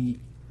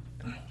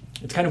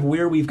it's kind of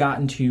where we've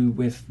gotten to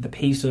with the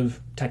pace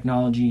of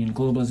technology and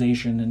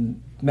globalization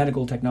and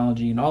medical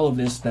technology and all of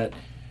this that,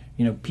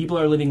 people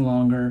are living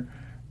longer.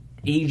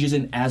 Age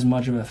isn't as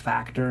much of a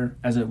factor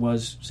as it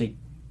was, say,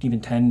 even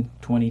 10,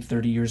 20,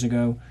 30 years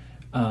ago.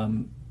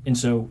 And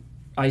so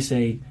I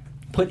say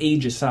put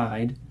age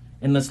aside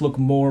and let's look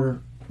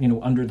more,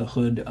 under the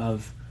hood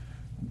of,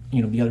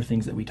 the other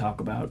things that we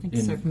talk about. Like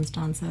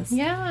circumstances.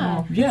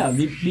 Yeah. Yeah, I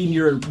mean,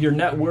 your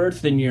net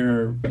worth and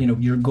your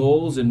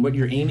goals and what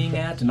you're aiming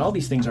at and all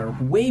these things are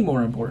way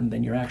more important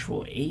than your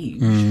actual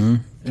age. I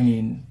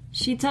mean...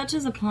 She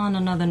touches upon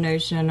another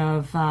notion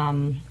of,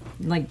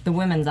 the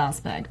women's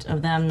aspect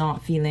of them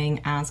not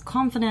feeling as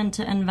confident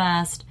to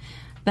invest,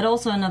 but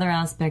also another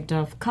aspect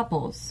of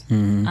couples,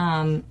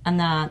 and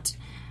that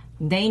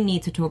they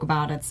need to talk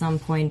about at some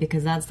point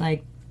because that's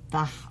like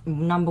the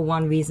number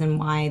one reason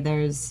why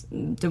there's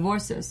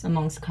divorces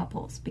amongst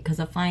couples because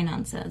of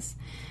finances.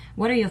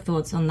 What are your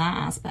thoughts on that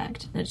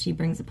aspect that she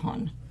brings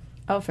upon?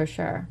 Oh, for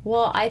sure.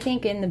 Well, I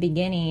think in the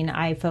beginning,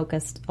 I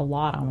focused a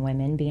lot on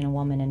women. Being a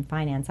woman in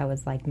finance, I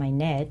was like my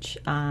niche.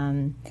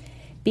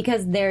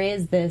 Because there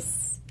is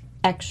this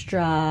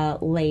extra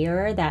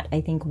layer that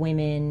I think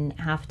women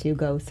have to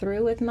go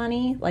through with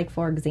money. Like,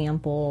 for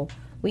example,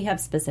 we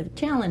have specific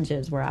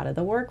challenges. We're out of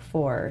the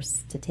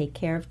workforce to take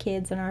care of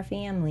kids in our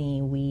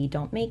family. We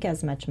don't make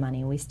as much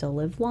money. We still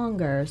live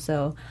longer.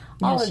 So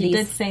all of these... She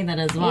did say that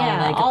as well.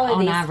 Yeah, like, all of on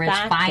these average,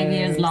 factors, 5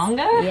 years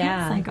longer?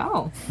 Yeah. It's like,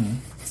 oh...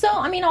 So,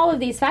 I mean, all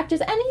of these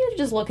factors, and you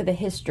just look at the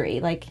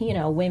history, like,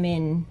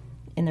 women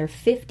in their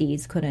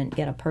 50s couldn't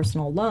get a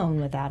personal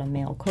loan without a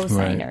male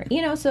cosigner.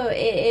 Right. So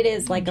it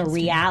is like a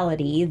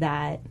reality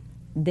that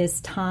this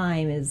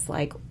time is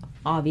like,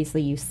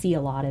 obviously you see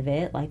a lot of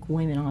it, like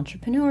women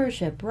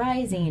entrepreneurship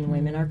rising,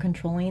 women are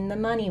controlling the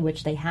money,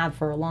 which they have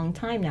for a long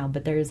time now,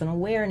 but there's an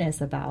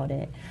awareness about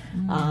it.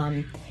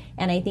 And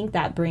I think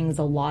that brings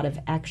a lot of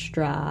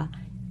extra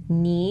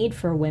need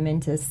for women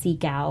to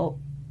seek out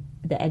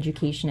the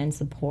education and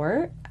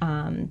support,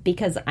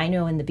 because I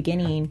know in the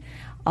beginning,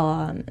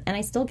 and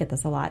I still get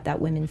this a lot, that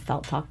women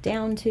felt talked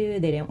down to.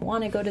 They didn't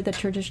want to go to the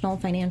traditional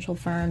financial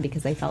firm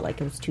because they felt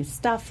like it was too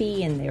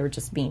stuffy and they were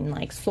just being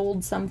like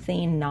sold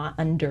something, not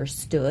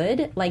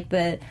understood. Like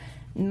the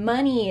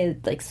money,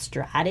 like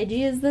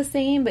strategy is the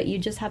same, but you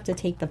just have to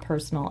take the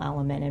personal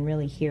element and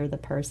really hear the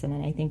person.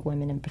 And I think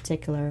women in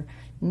particular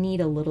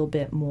need a little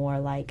bit more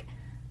like,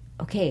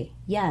 okay,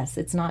 yes,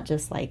 it's not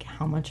just like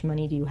how much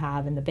money do you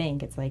have in the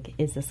bank. It's like,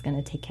 is this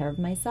going to take care of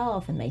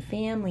myself and my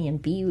family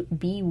and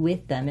be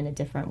with them in a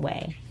different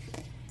way?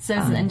 So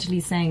essentially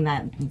saying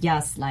that,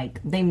 yes,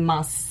 like they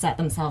must set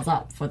themselves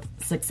up for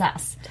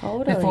success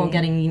before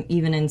getting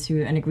even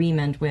into an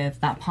agreement with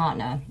that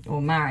partner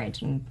or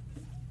marriage and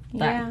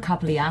that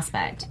coupley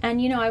aspect.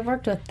 And, you know, I've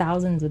worked with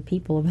thousands of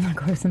people over the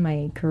course of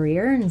my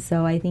career, and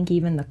so I think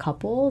even the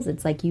couples,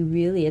 it's like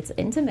it's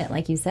intimate,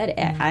 like you said.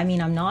 I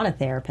mean, I'm not a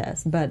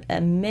therapist, but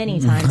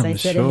many times I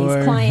sit in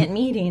these client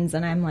meetings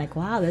and I'm like,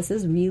 wow, this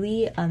is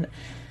really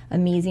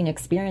amazing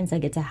experience I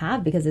get to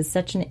have, because it's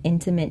such an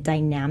intimate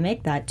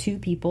dynamic that two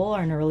people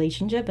are in a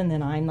relationship and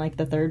then I'm like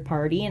the third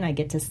party and I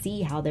get to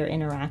see how they're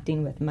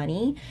interacting with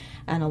money.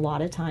 And a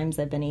lot of times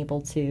I've been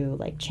able to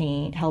like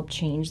help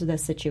change the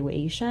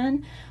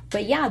situation.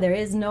 But yeah, there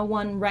is no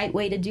one right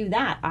way to do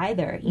that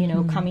either. You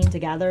know, coming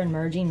together and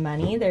merging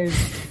money, there's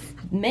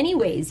many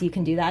ways you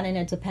can do that, and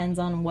it depends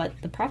on what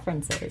the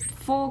preference is.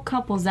 For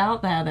couples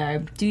out there though,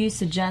 do you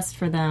suggest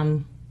for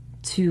them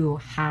to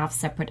have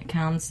separate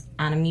accounts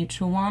and a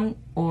mutual one,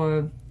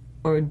 or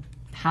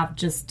have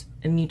just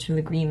a mutual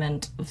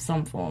agreement of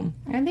some form?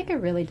 I think it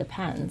really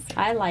depends.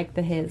 I like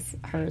the his,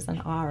 hers,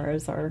 and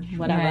ours, or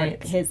whatever.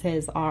 Right.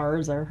 His,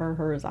 ours, or her,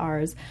 hers,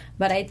 ours.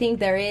 But I think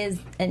there is,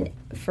 and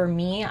for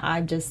me,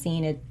 I've just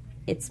seen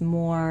it's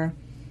more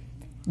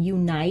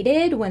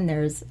united when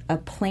there's a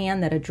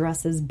plan that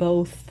addresses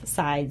both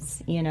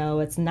sides. You know,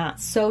 it's not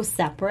so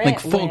separate.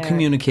 Like full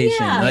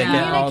communication, like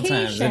at all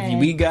times. If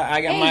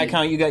I got my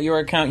account, you got your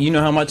account. You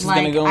know how much is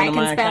going to go into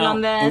my account. I can spend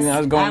on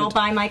this. I will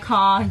buy my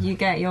car. You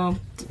get your.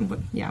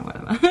 Yeah,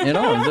 whatever. It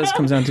all just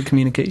comes down to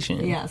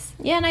communication. Yes.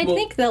 Yeah, and I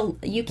think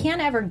you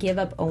can't ever give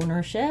up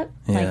ownership.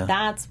 Yeah. Like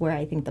that's where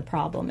I think the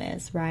problem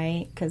is,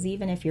 right? Because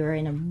even if you're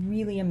in a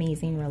really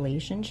amazing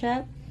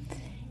relationship,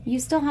 you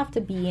still have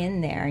to be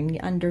in there and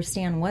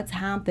understand what's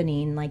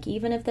happening. Like,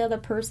 even if the other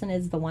person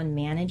is the one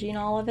managing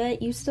all of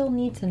it, you still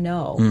need to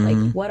know,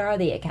 like, what are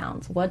the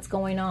accounts? What's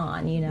going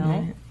on, you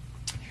know?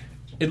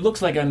 It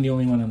looks like I'm the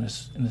only one in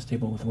this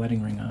table with a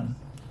wedding ring on.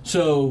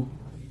 So,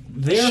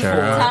 therefore...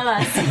 Tell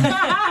us.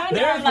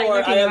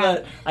 Therefore,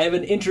 I have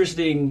an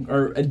interesting,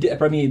 or a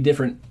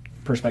different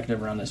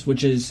perspective around this,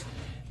 which is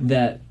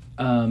that...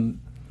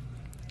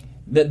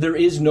 that there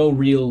is no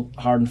real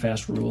hard and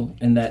fast rule,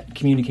 and that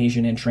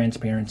communication and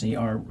transparency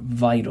are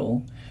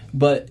vital.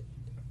 But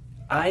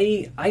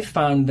I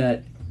found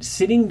that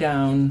sitting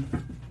down,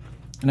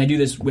 and I do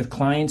this with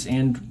clients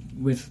and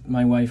with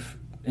my wife,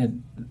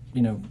 and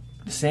the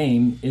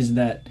same, is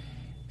that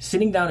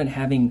sitting down and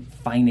having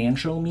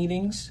financial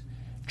meetings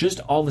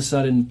just all of a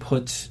sudden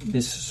puts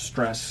this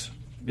stress,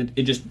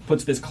 it just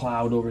puts this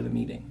cloud over the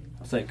meeting.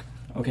 It's like,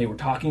 okay, we're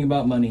talking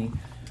about money.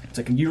 It's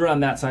like you're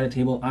on that side of the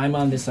table, I'm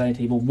on this side of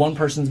the table. One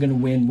person's going to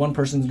win, one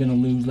person's going to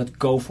lose. Let's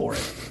go for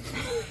it.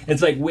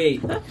 It's like, wait,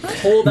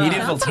 hold on.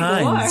 Medieval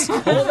times.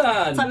 Hold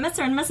on. It's like Mr.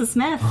 and Mrs.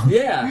 Smith.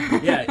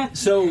 Yeah.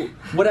 So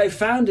what I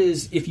found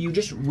is if you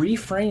just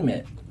reframe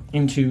it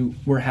into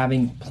we're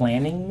having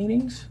planning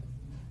meetings,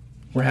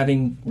 we're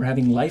having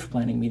life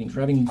planning meetings,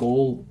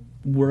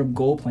 we're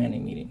goal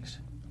planning meetings.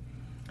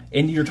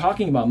 And you're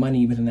talking about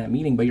money within that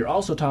meeting, but you're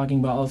also talking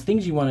about all the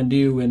things you want to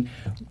do, and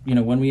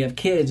when we have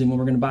kids, and when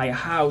we're going to buy a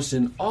house,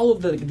 and all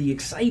of the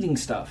exciting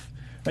stuff,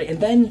 right?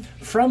 And then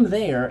from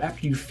there,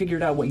 after you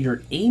figured out what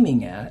you're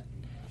aiming at,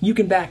 you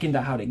can back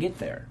into how to get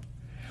there.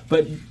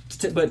 But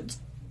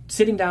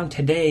sitting down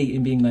today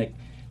and being like,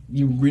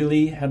 you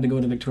really had to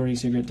go to Victoria's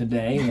Secret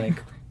today,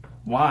 like,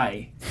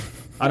 why?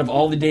 Out of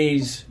all the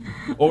days,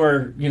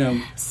 or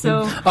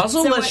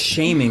less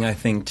shaming, I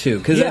think, too,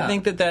 because I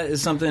think that is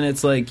something.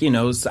 It's like,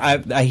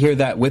 I hear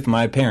that with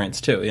my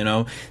parents too.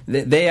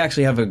 They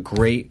actually have a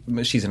great.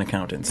 She's an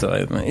accountant, so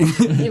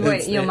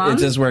your mom? It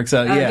just works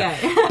out. Okay. Yeah,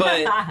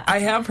 but I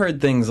have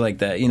heard things like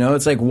that.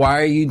 It's like, why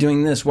are you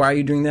doing this? Why are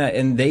you doing that?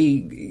 And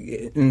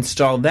they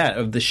installed that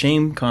of the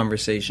shame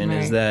conversation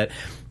is that.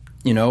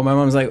 My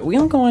mom's like, we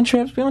don't go on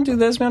trips, we don't do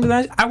this, we don't do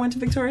that. I went to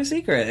Victoria's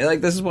Secret.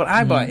 Like, this is what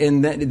I bought.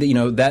 And that,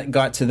 that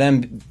got to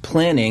them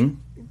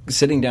planning,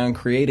 sitting down,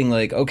 creating,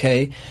 like,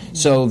 okay,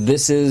 so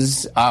this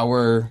is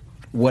our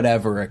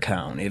whatever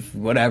account. If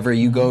whatever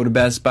you go to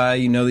Best Buy,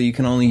 you know that you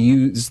can only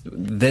use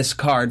this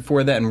card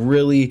for that. And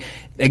really,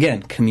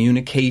 again,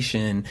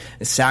 communication,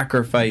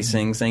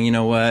 sacrificing, saying, you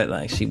know what,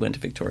 like, she went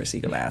to Victoria's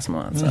Secret last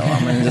month, so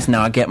I'm going to just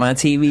not get my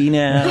TV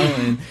now.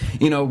 And,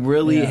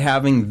 really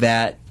having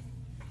that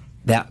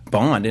that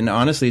bond. And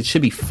honestly, it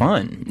should be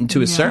fun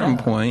to a certain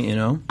point, you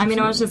know? I mean,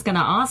 I was just going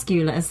to ask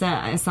you,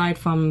 aside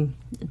from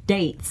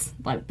dates,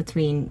 like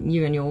between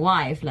you and your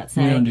wife, let's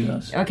say. We don't do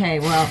those. Okay,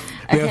 well...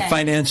 We have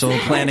financial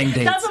planning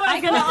dates. That's what I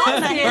was going to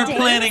ask you. We're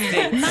planning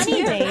dates.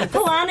 Money dates.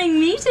 Planning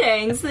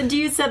meetings. Do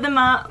you set them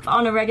up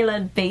on a regular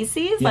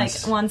basis? Yes.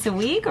 Like once a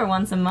week or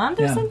once a month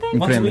or something? You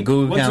put it in the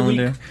Google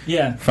Calendar.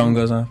 Yeah. Phone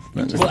goes off.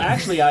 Well,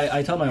 actually,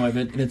 I tell my wife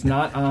if it's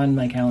not on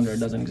my calendar, it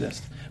doesn't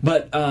exist.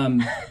 But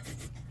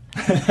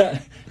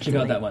check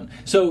out that one.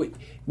 So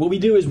what we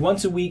do is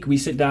once a week we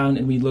sit down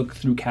and we look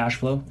through cash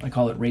flow. I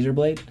call it razor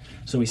blade.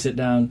 So we sit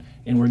down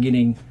and we're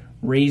getting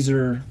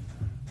razor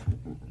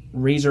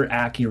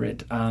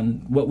accurate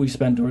on what we've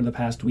spent over the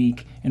past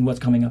week and what's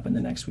coming up in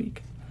the next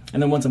week.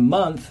 And then once a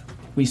month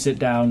we sit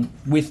down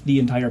with the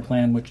entire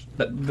plan, which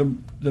the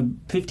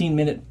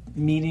 15-minute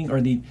meeting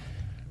or the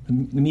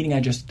meeting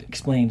I just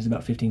explained is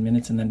about 15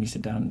 minutes, and then we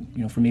sit down,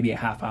 for maybe a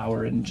half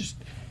hour and just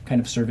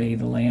kind of survey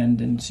the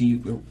land and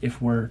see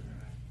if we're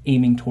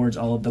aiming towards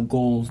all of the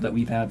goals that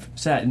we have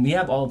set. And we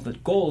have all of the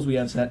goals we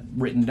have set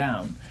written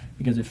down,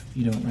 because if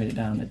you don't write it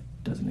down, it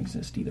doesn't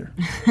exist either.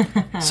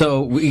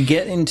 So we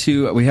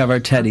have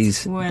our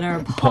Teddy's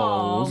Twitter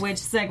poll, which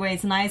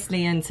segues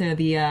nicely into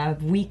the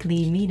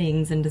weekly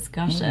meetings and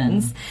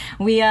discussions.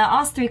 We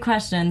asked 3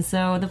 questions.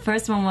 So the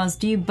first one was,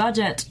 do you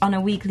budget on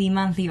a weekly,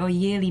 monthly, or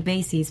yearly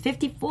basis?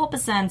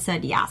 54%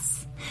 said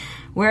yes,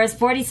 whereas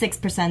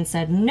 46%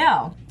 said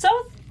no. So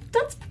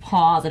that's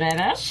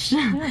positive-ish.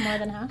 Yeah, more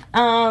than half.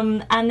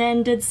 And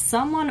then, did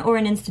someone or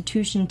an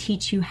institution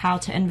teach you how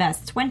to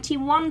invest?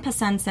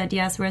 21% said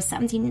yes, whereas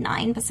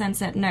 79%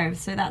 said no.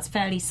 So that's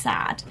fairly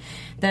sad.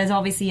 There's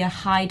obviously a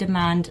high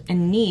demand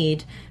and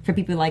need for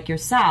people like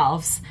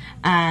yourselves,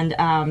 and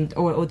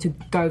or to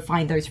go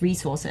find those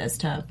resources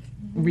to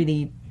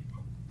really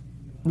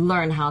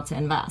learn how to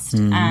invest.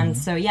 And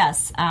so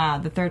yes,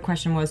 the third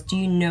question was, do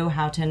you know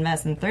how to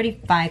invest? And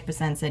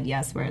 35% said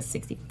yes, whereas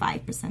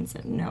 65%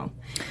 said no.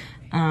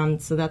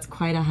 So that's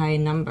quite a high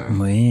number.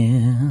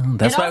 Well,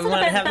 that's why we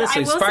want to have this,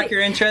 so spark your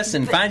interest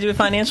and find you a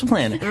financial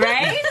planner.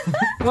 Right?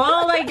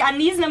 Well,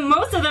 and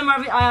most of them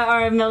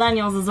are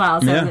millennials as well,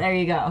 so there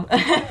you go.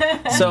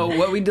 So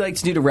what we'd like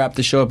to do to wrap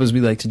the show up is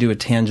we like to do a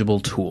tangible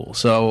tool.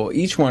 So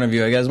each one of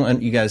you, I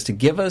want you guys to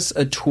give us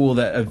a tool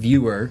that a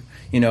viewer,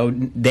 they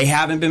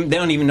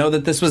don't even know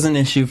that this was an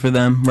issue for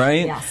them,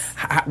 right? Yes.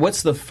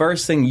 What's the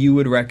first thing you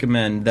would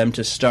recommend them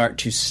to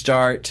start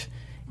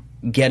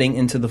getting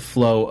into the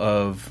flow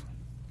of,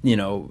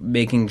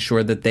 making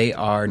sure that they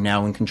are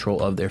now in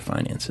control of their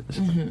finances?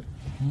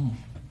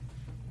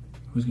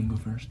 Who's going to go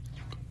first?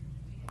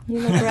 You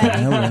look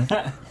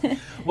ready.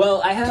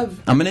 Well,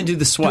 I'm going to do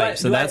the swipe,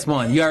 so that's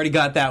one. You already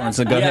got that one,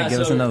 so go ahead,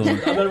 give us another one.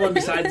 Another one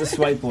besides the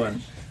swipe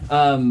one.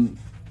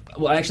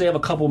 Well, I actually have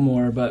a couple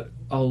more, but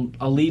I'll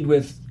lead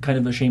with kind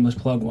of a shameless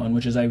plug one,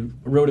 which is I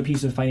wrote a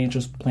piece of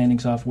financial planning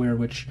software,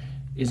 which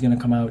is going to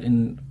come out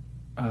in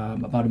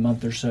about a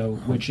month or so,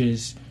 which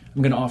is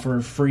I'm going to offer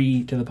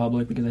free to the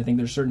public, because I think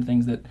there's certain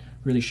things that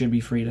really should be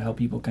free to help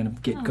people kind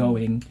of get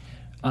going.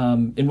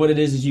 And what it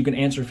is you can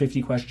answer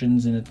 50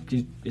 questions, and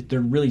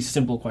they're really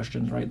simple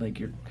questions, right? Like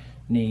your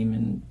name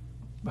and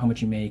how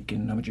much you make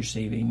and how much you're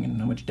saving and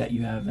how much debt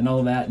you have and all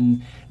of that.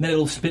 And then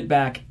it'll spit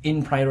back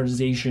in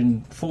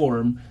prioritization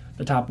form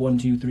the top 1,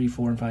 2, 3,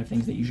 4, and 5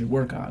 things that you should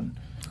work on.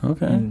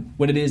 Okay. And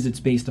what it is, it's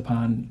based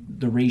upon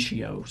the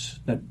ratios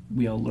that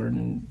we all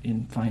learn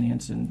in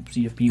finance and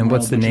CFP. And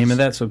what's the name of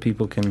that so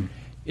people can...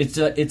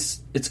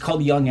 It's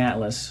called Young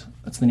Atlas.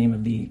 That's the name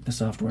of the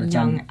software. It's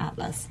Young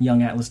Atlas.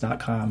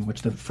 YoungAtlas.com,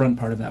 which the front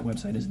part of that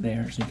website is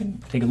there, so you can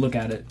take a look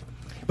at it.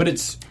 But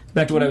it's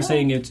back to what I was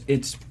saying.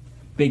 It's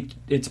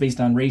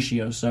based on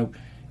ratios. So,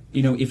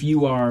 if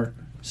you are,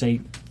 say,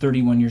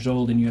 31 years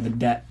old and you have a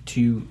debt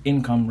to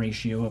income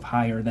ratio of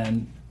higher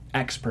than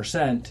X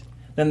percent,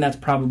 then that's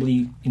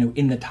probably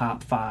in the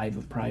top 5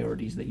 of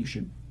priorities that you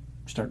should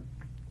start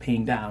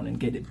paying down and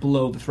get it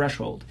below the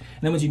threshold.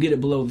 And then once you get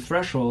it below the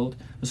threshold,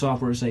 the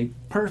software will say,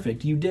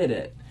 perfect, you did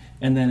it.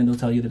 And then it'll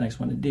tell you the next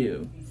one to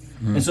do.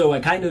 And so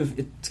it's kind of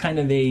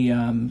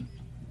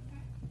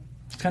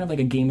like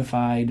a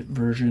gamified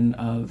version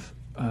of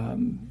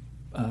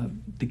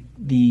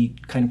the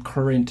kind of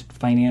current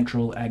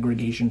financial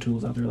aggregation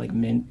tools out there, like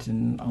Mint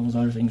and all those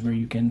other things, where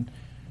you can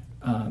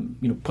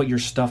put your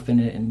stuff in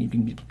it and you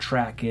can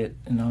track it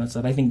and all that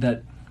stuff. I think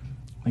that,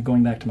 like,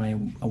 going back to my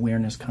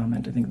awareness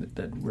comment, I think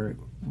that we're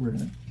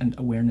in an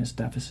awareness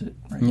deficit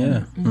right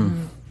now.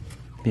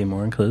 Be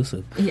more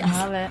inclusive. Yeah,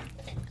 I love it.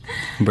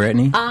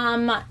 Brittany?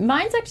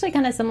 Mine's actually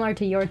kind of similar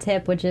to your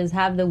tip, which is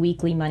have the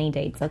weekly money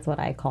dates. That's what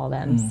I call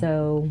them.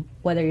 So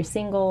whether you're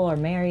single or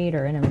married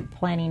or in a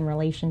planning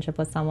relationship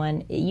with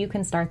someone, you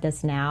can start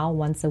this now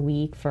once a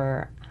week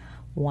for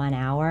 1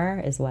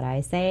 hour is what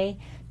I say.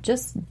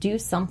 Just do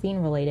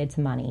something related to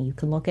money. You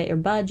can look at your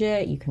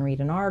budget, you can read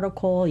an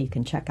article, you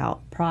can check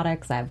out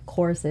products. I have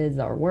courses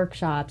or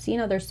workshops.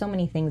 There's so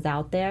many things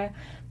out there.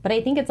 But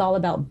I think it's all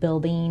about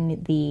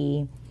building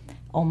the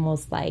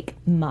almost like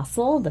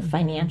muscle, the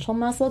financial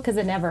muscle, because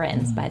it never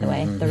ends, by the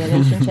way. The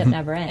relationship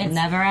never ends. It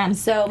never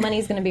ends. So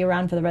money's going to be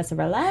around for the rest of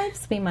our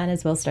lives. We might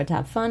as well start to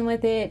have fun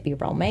with it, be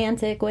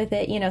romantic with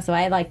it. So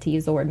I like to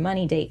use the word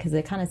money date because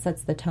it kind of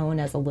sets the tone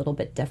as a little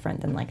bit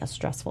different than like a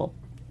stressful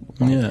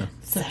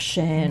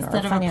session Instead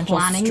or of financial a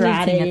planning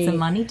strategy. meeting, it's a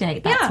money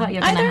date. That's what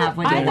you're going to have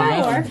with your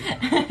wife.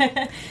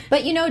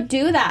 But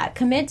do that.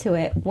 Commit to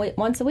it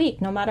once a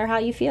week, no matter how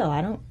you feel.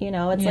 I don't.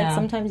 It's like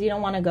sometimes you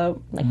don't want to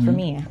go. Like for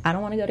me, I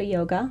don't want to go to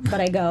yoga, but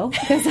I go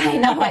because I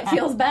know it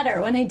feels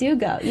better when I do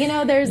go.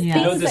 There's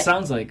things. This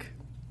sounds like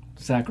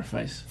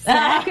sacrifice.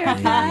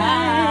 Sacrifice.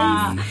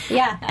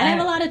 Yeah, and I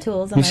have a lot of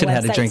tools on We my should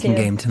have had a website, drinking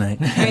too. game tonight.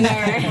 I know,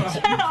 right?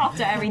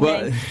 After everything.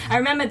 Well, I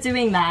remember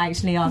doing that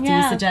actually after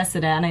you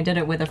suggested it, and I did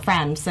it with a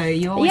friend. So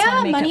you always want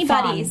to make money it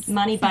fun. buddies.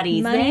 Money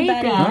buddies. Money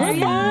There you go. buddies.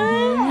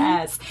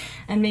 Yes.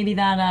 And maybe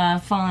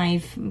that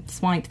 5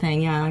 swipe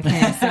thing. Yeah,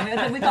 okay.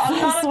 So we've got a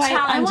lot of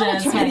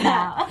challenges right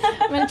now.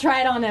 I'm going to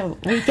try it on a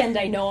weekend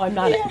I know I'm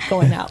not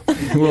going out.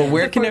 Well,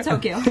 where can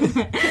Tokyo.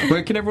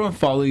 where can everyone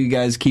follow you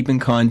guys? Keep in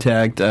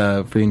contact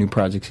for your new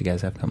projects you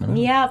guys have coming up.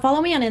 Yeah,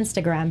 follow me on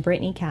Instagram,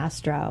 Brittany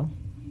Castro.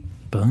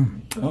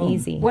 Boom.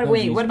 Easy.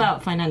 What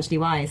about financially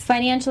wise?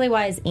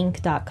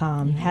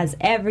 Financiallywiseinc.com has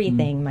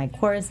everything. My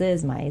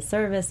courses, my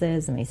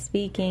services, my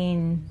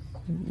speaking,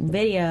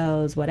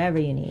 videos, whatever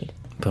you need.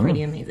 Boom.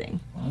 Pretty amazing.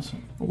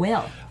 Awesome.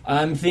 Will. So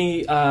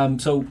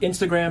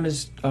Instagram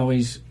is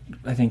always,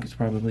 I think it's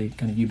probably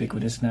kind of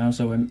ubiquitous now.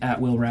 So I'm at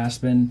Will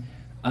Raspin.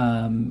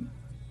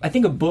 I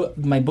think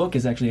my book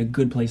is actually a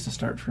good place to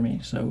start for me.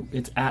 So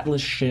it's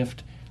Atlas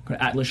Shift. Go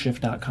to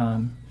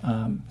atlasshift.com.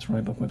 That's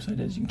where my book website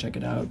is. You can check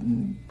it out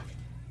and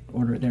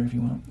order it there if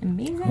you want.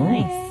 Amazing.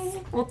 Nice.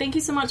 Well, thank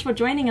you so much for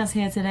joining us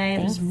here today.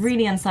 It was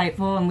really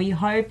insightful, and we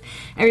hope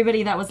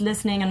everybody that was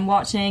listening and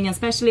watching,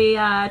 especially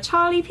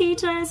Charlie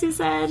Peters, who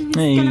said he's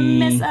going to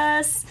miss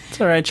us.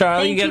 It's all right,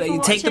 Charlie. Thank You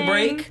for take the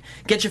watching. break,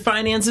 get your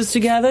finances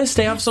together,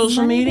 stay off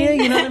social media.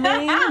 You know what I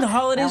mean? The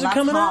holidays are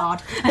coming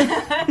up.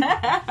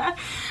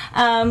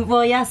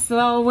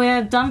 Well,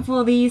 we're done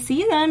for the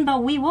season,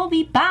 but we will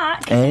be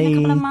back in a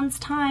couple of months'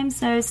 time.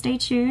 So stay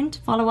tuned.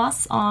 Follow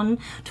us on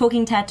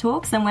Talking TED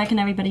Talks. And where can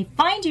everybody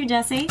find you,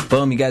 Jesse?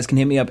 Boom. You guys can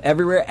hit me up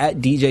everywhere at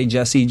DJ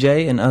Jesse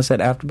J and us at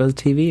AfterBuzz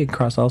TV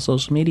across all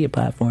social media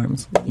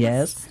platforms.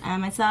 Yes.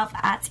 And myself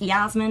at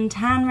Yasmin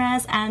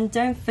Tanres. And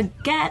don't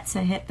forget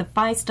to hit the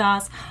 5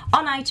 stars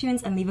on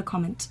iTunes and leave a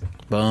comment.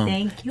 Boom.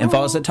 Thank you. And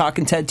follow us at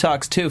Talking TED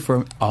Talks too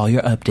for all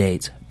your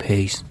updates.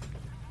 Peace.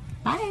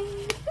 Bye.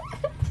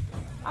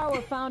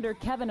 Our founder,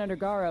 Kevin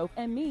Undergaro,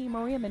 and me,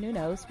 Maria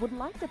Menounos, would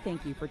like to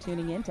thank you for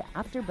tuning in to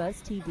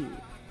AfterBuzz TV.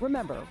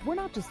 Remember, we're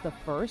not just the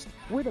first,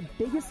 we're the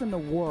biggest in the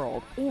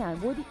world,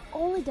 and we're the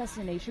only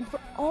destination for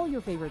all your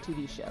favorite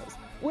TV shows.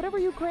 Whatever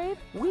you crave,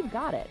 we've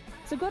got it.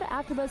 So go to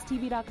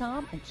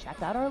AfterBuzzTV.com and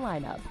check out our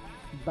lineup.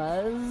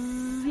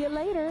 Buzz you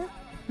later.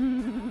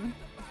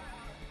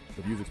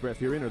 The views expressed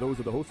herein are those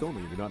of the hosts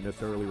only and do not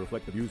necessarily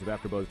reflect the views of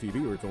AfterBuzz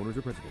TV or its owners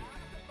or principals.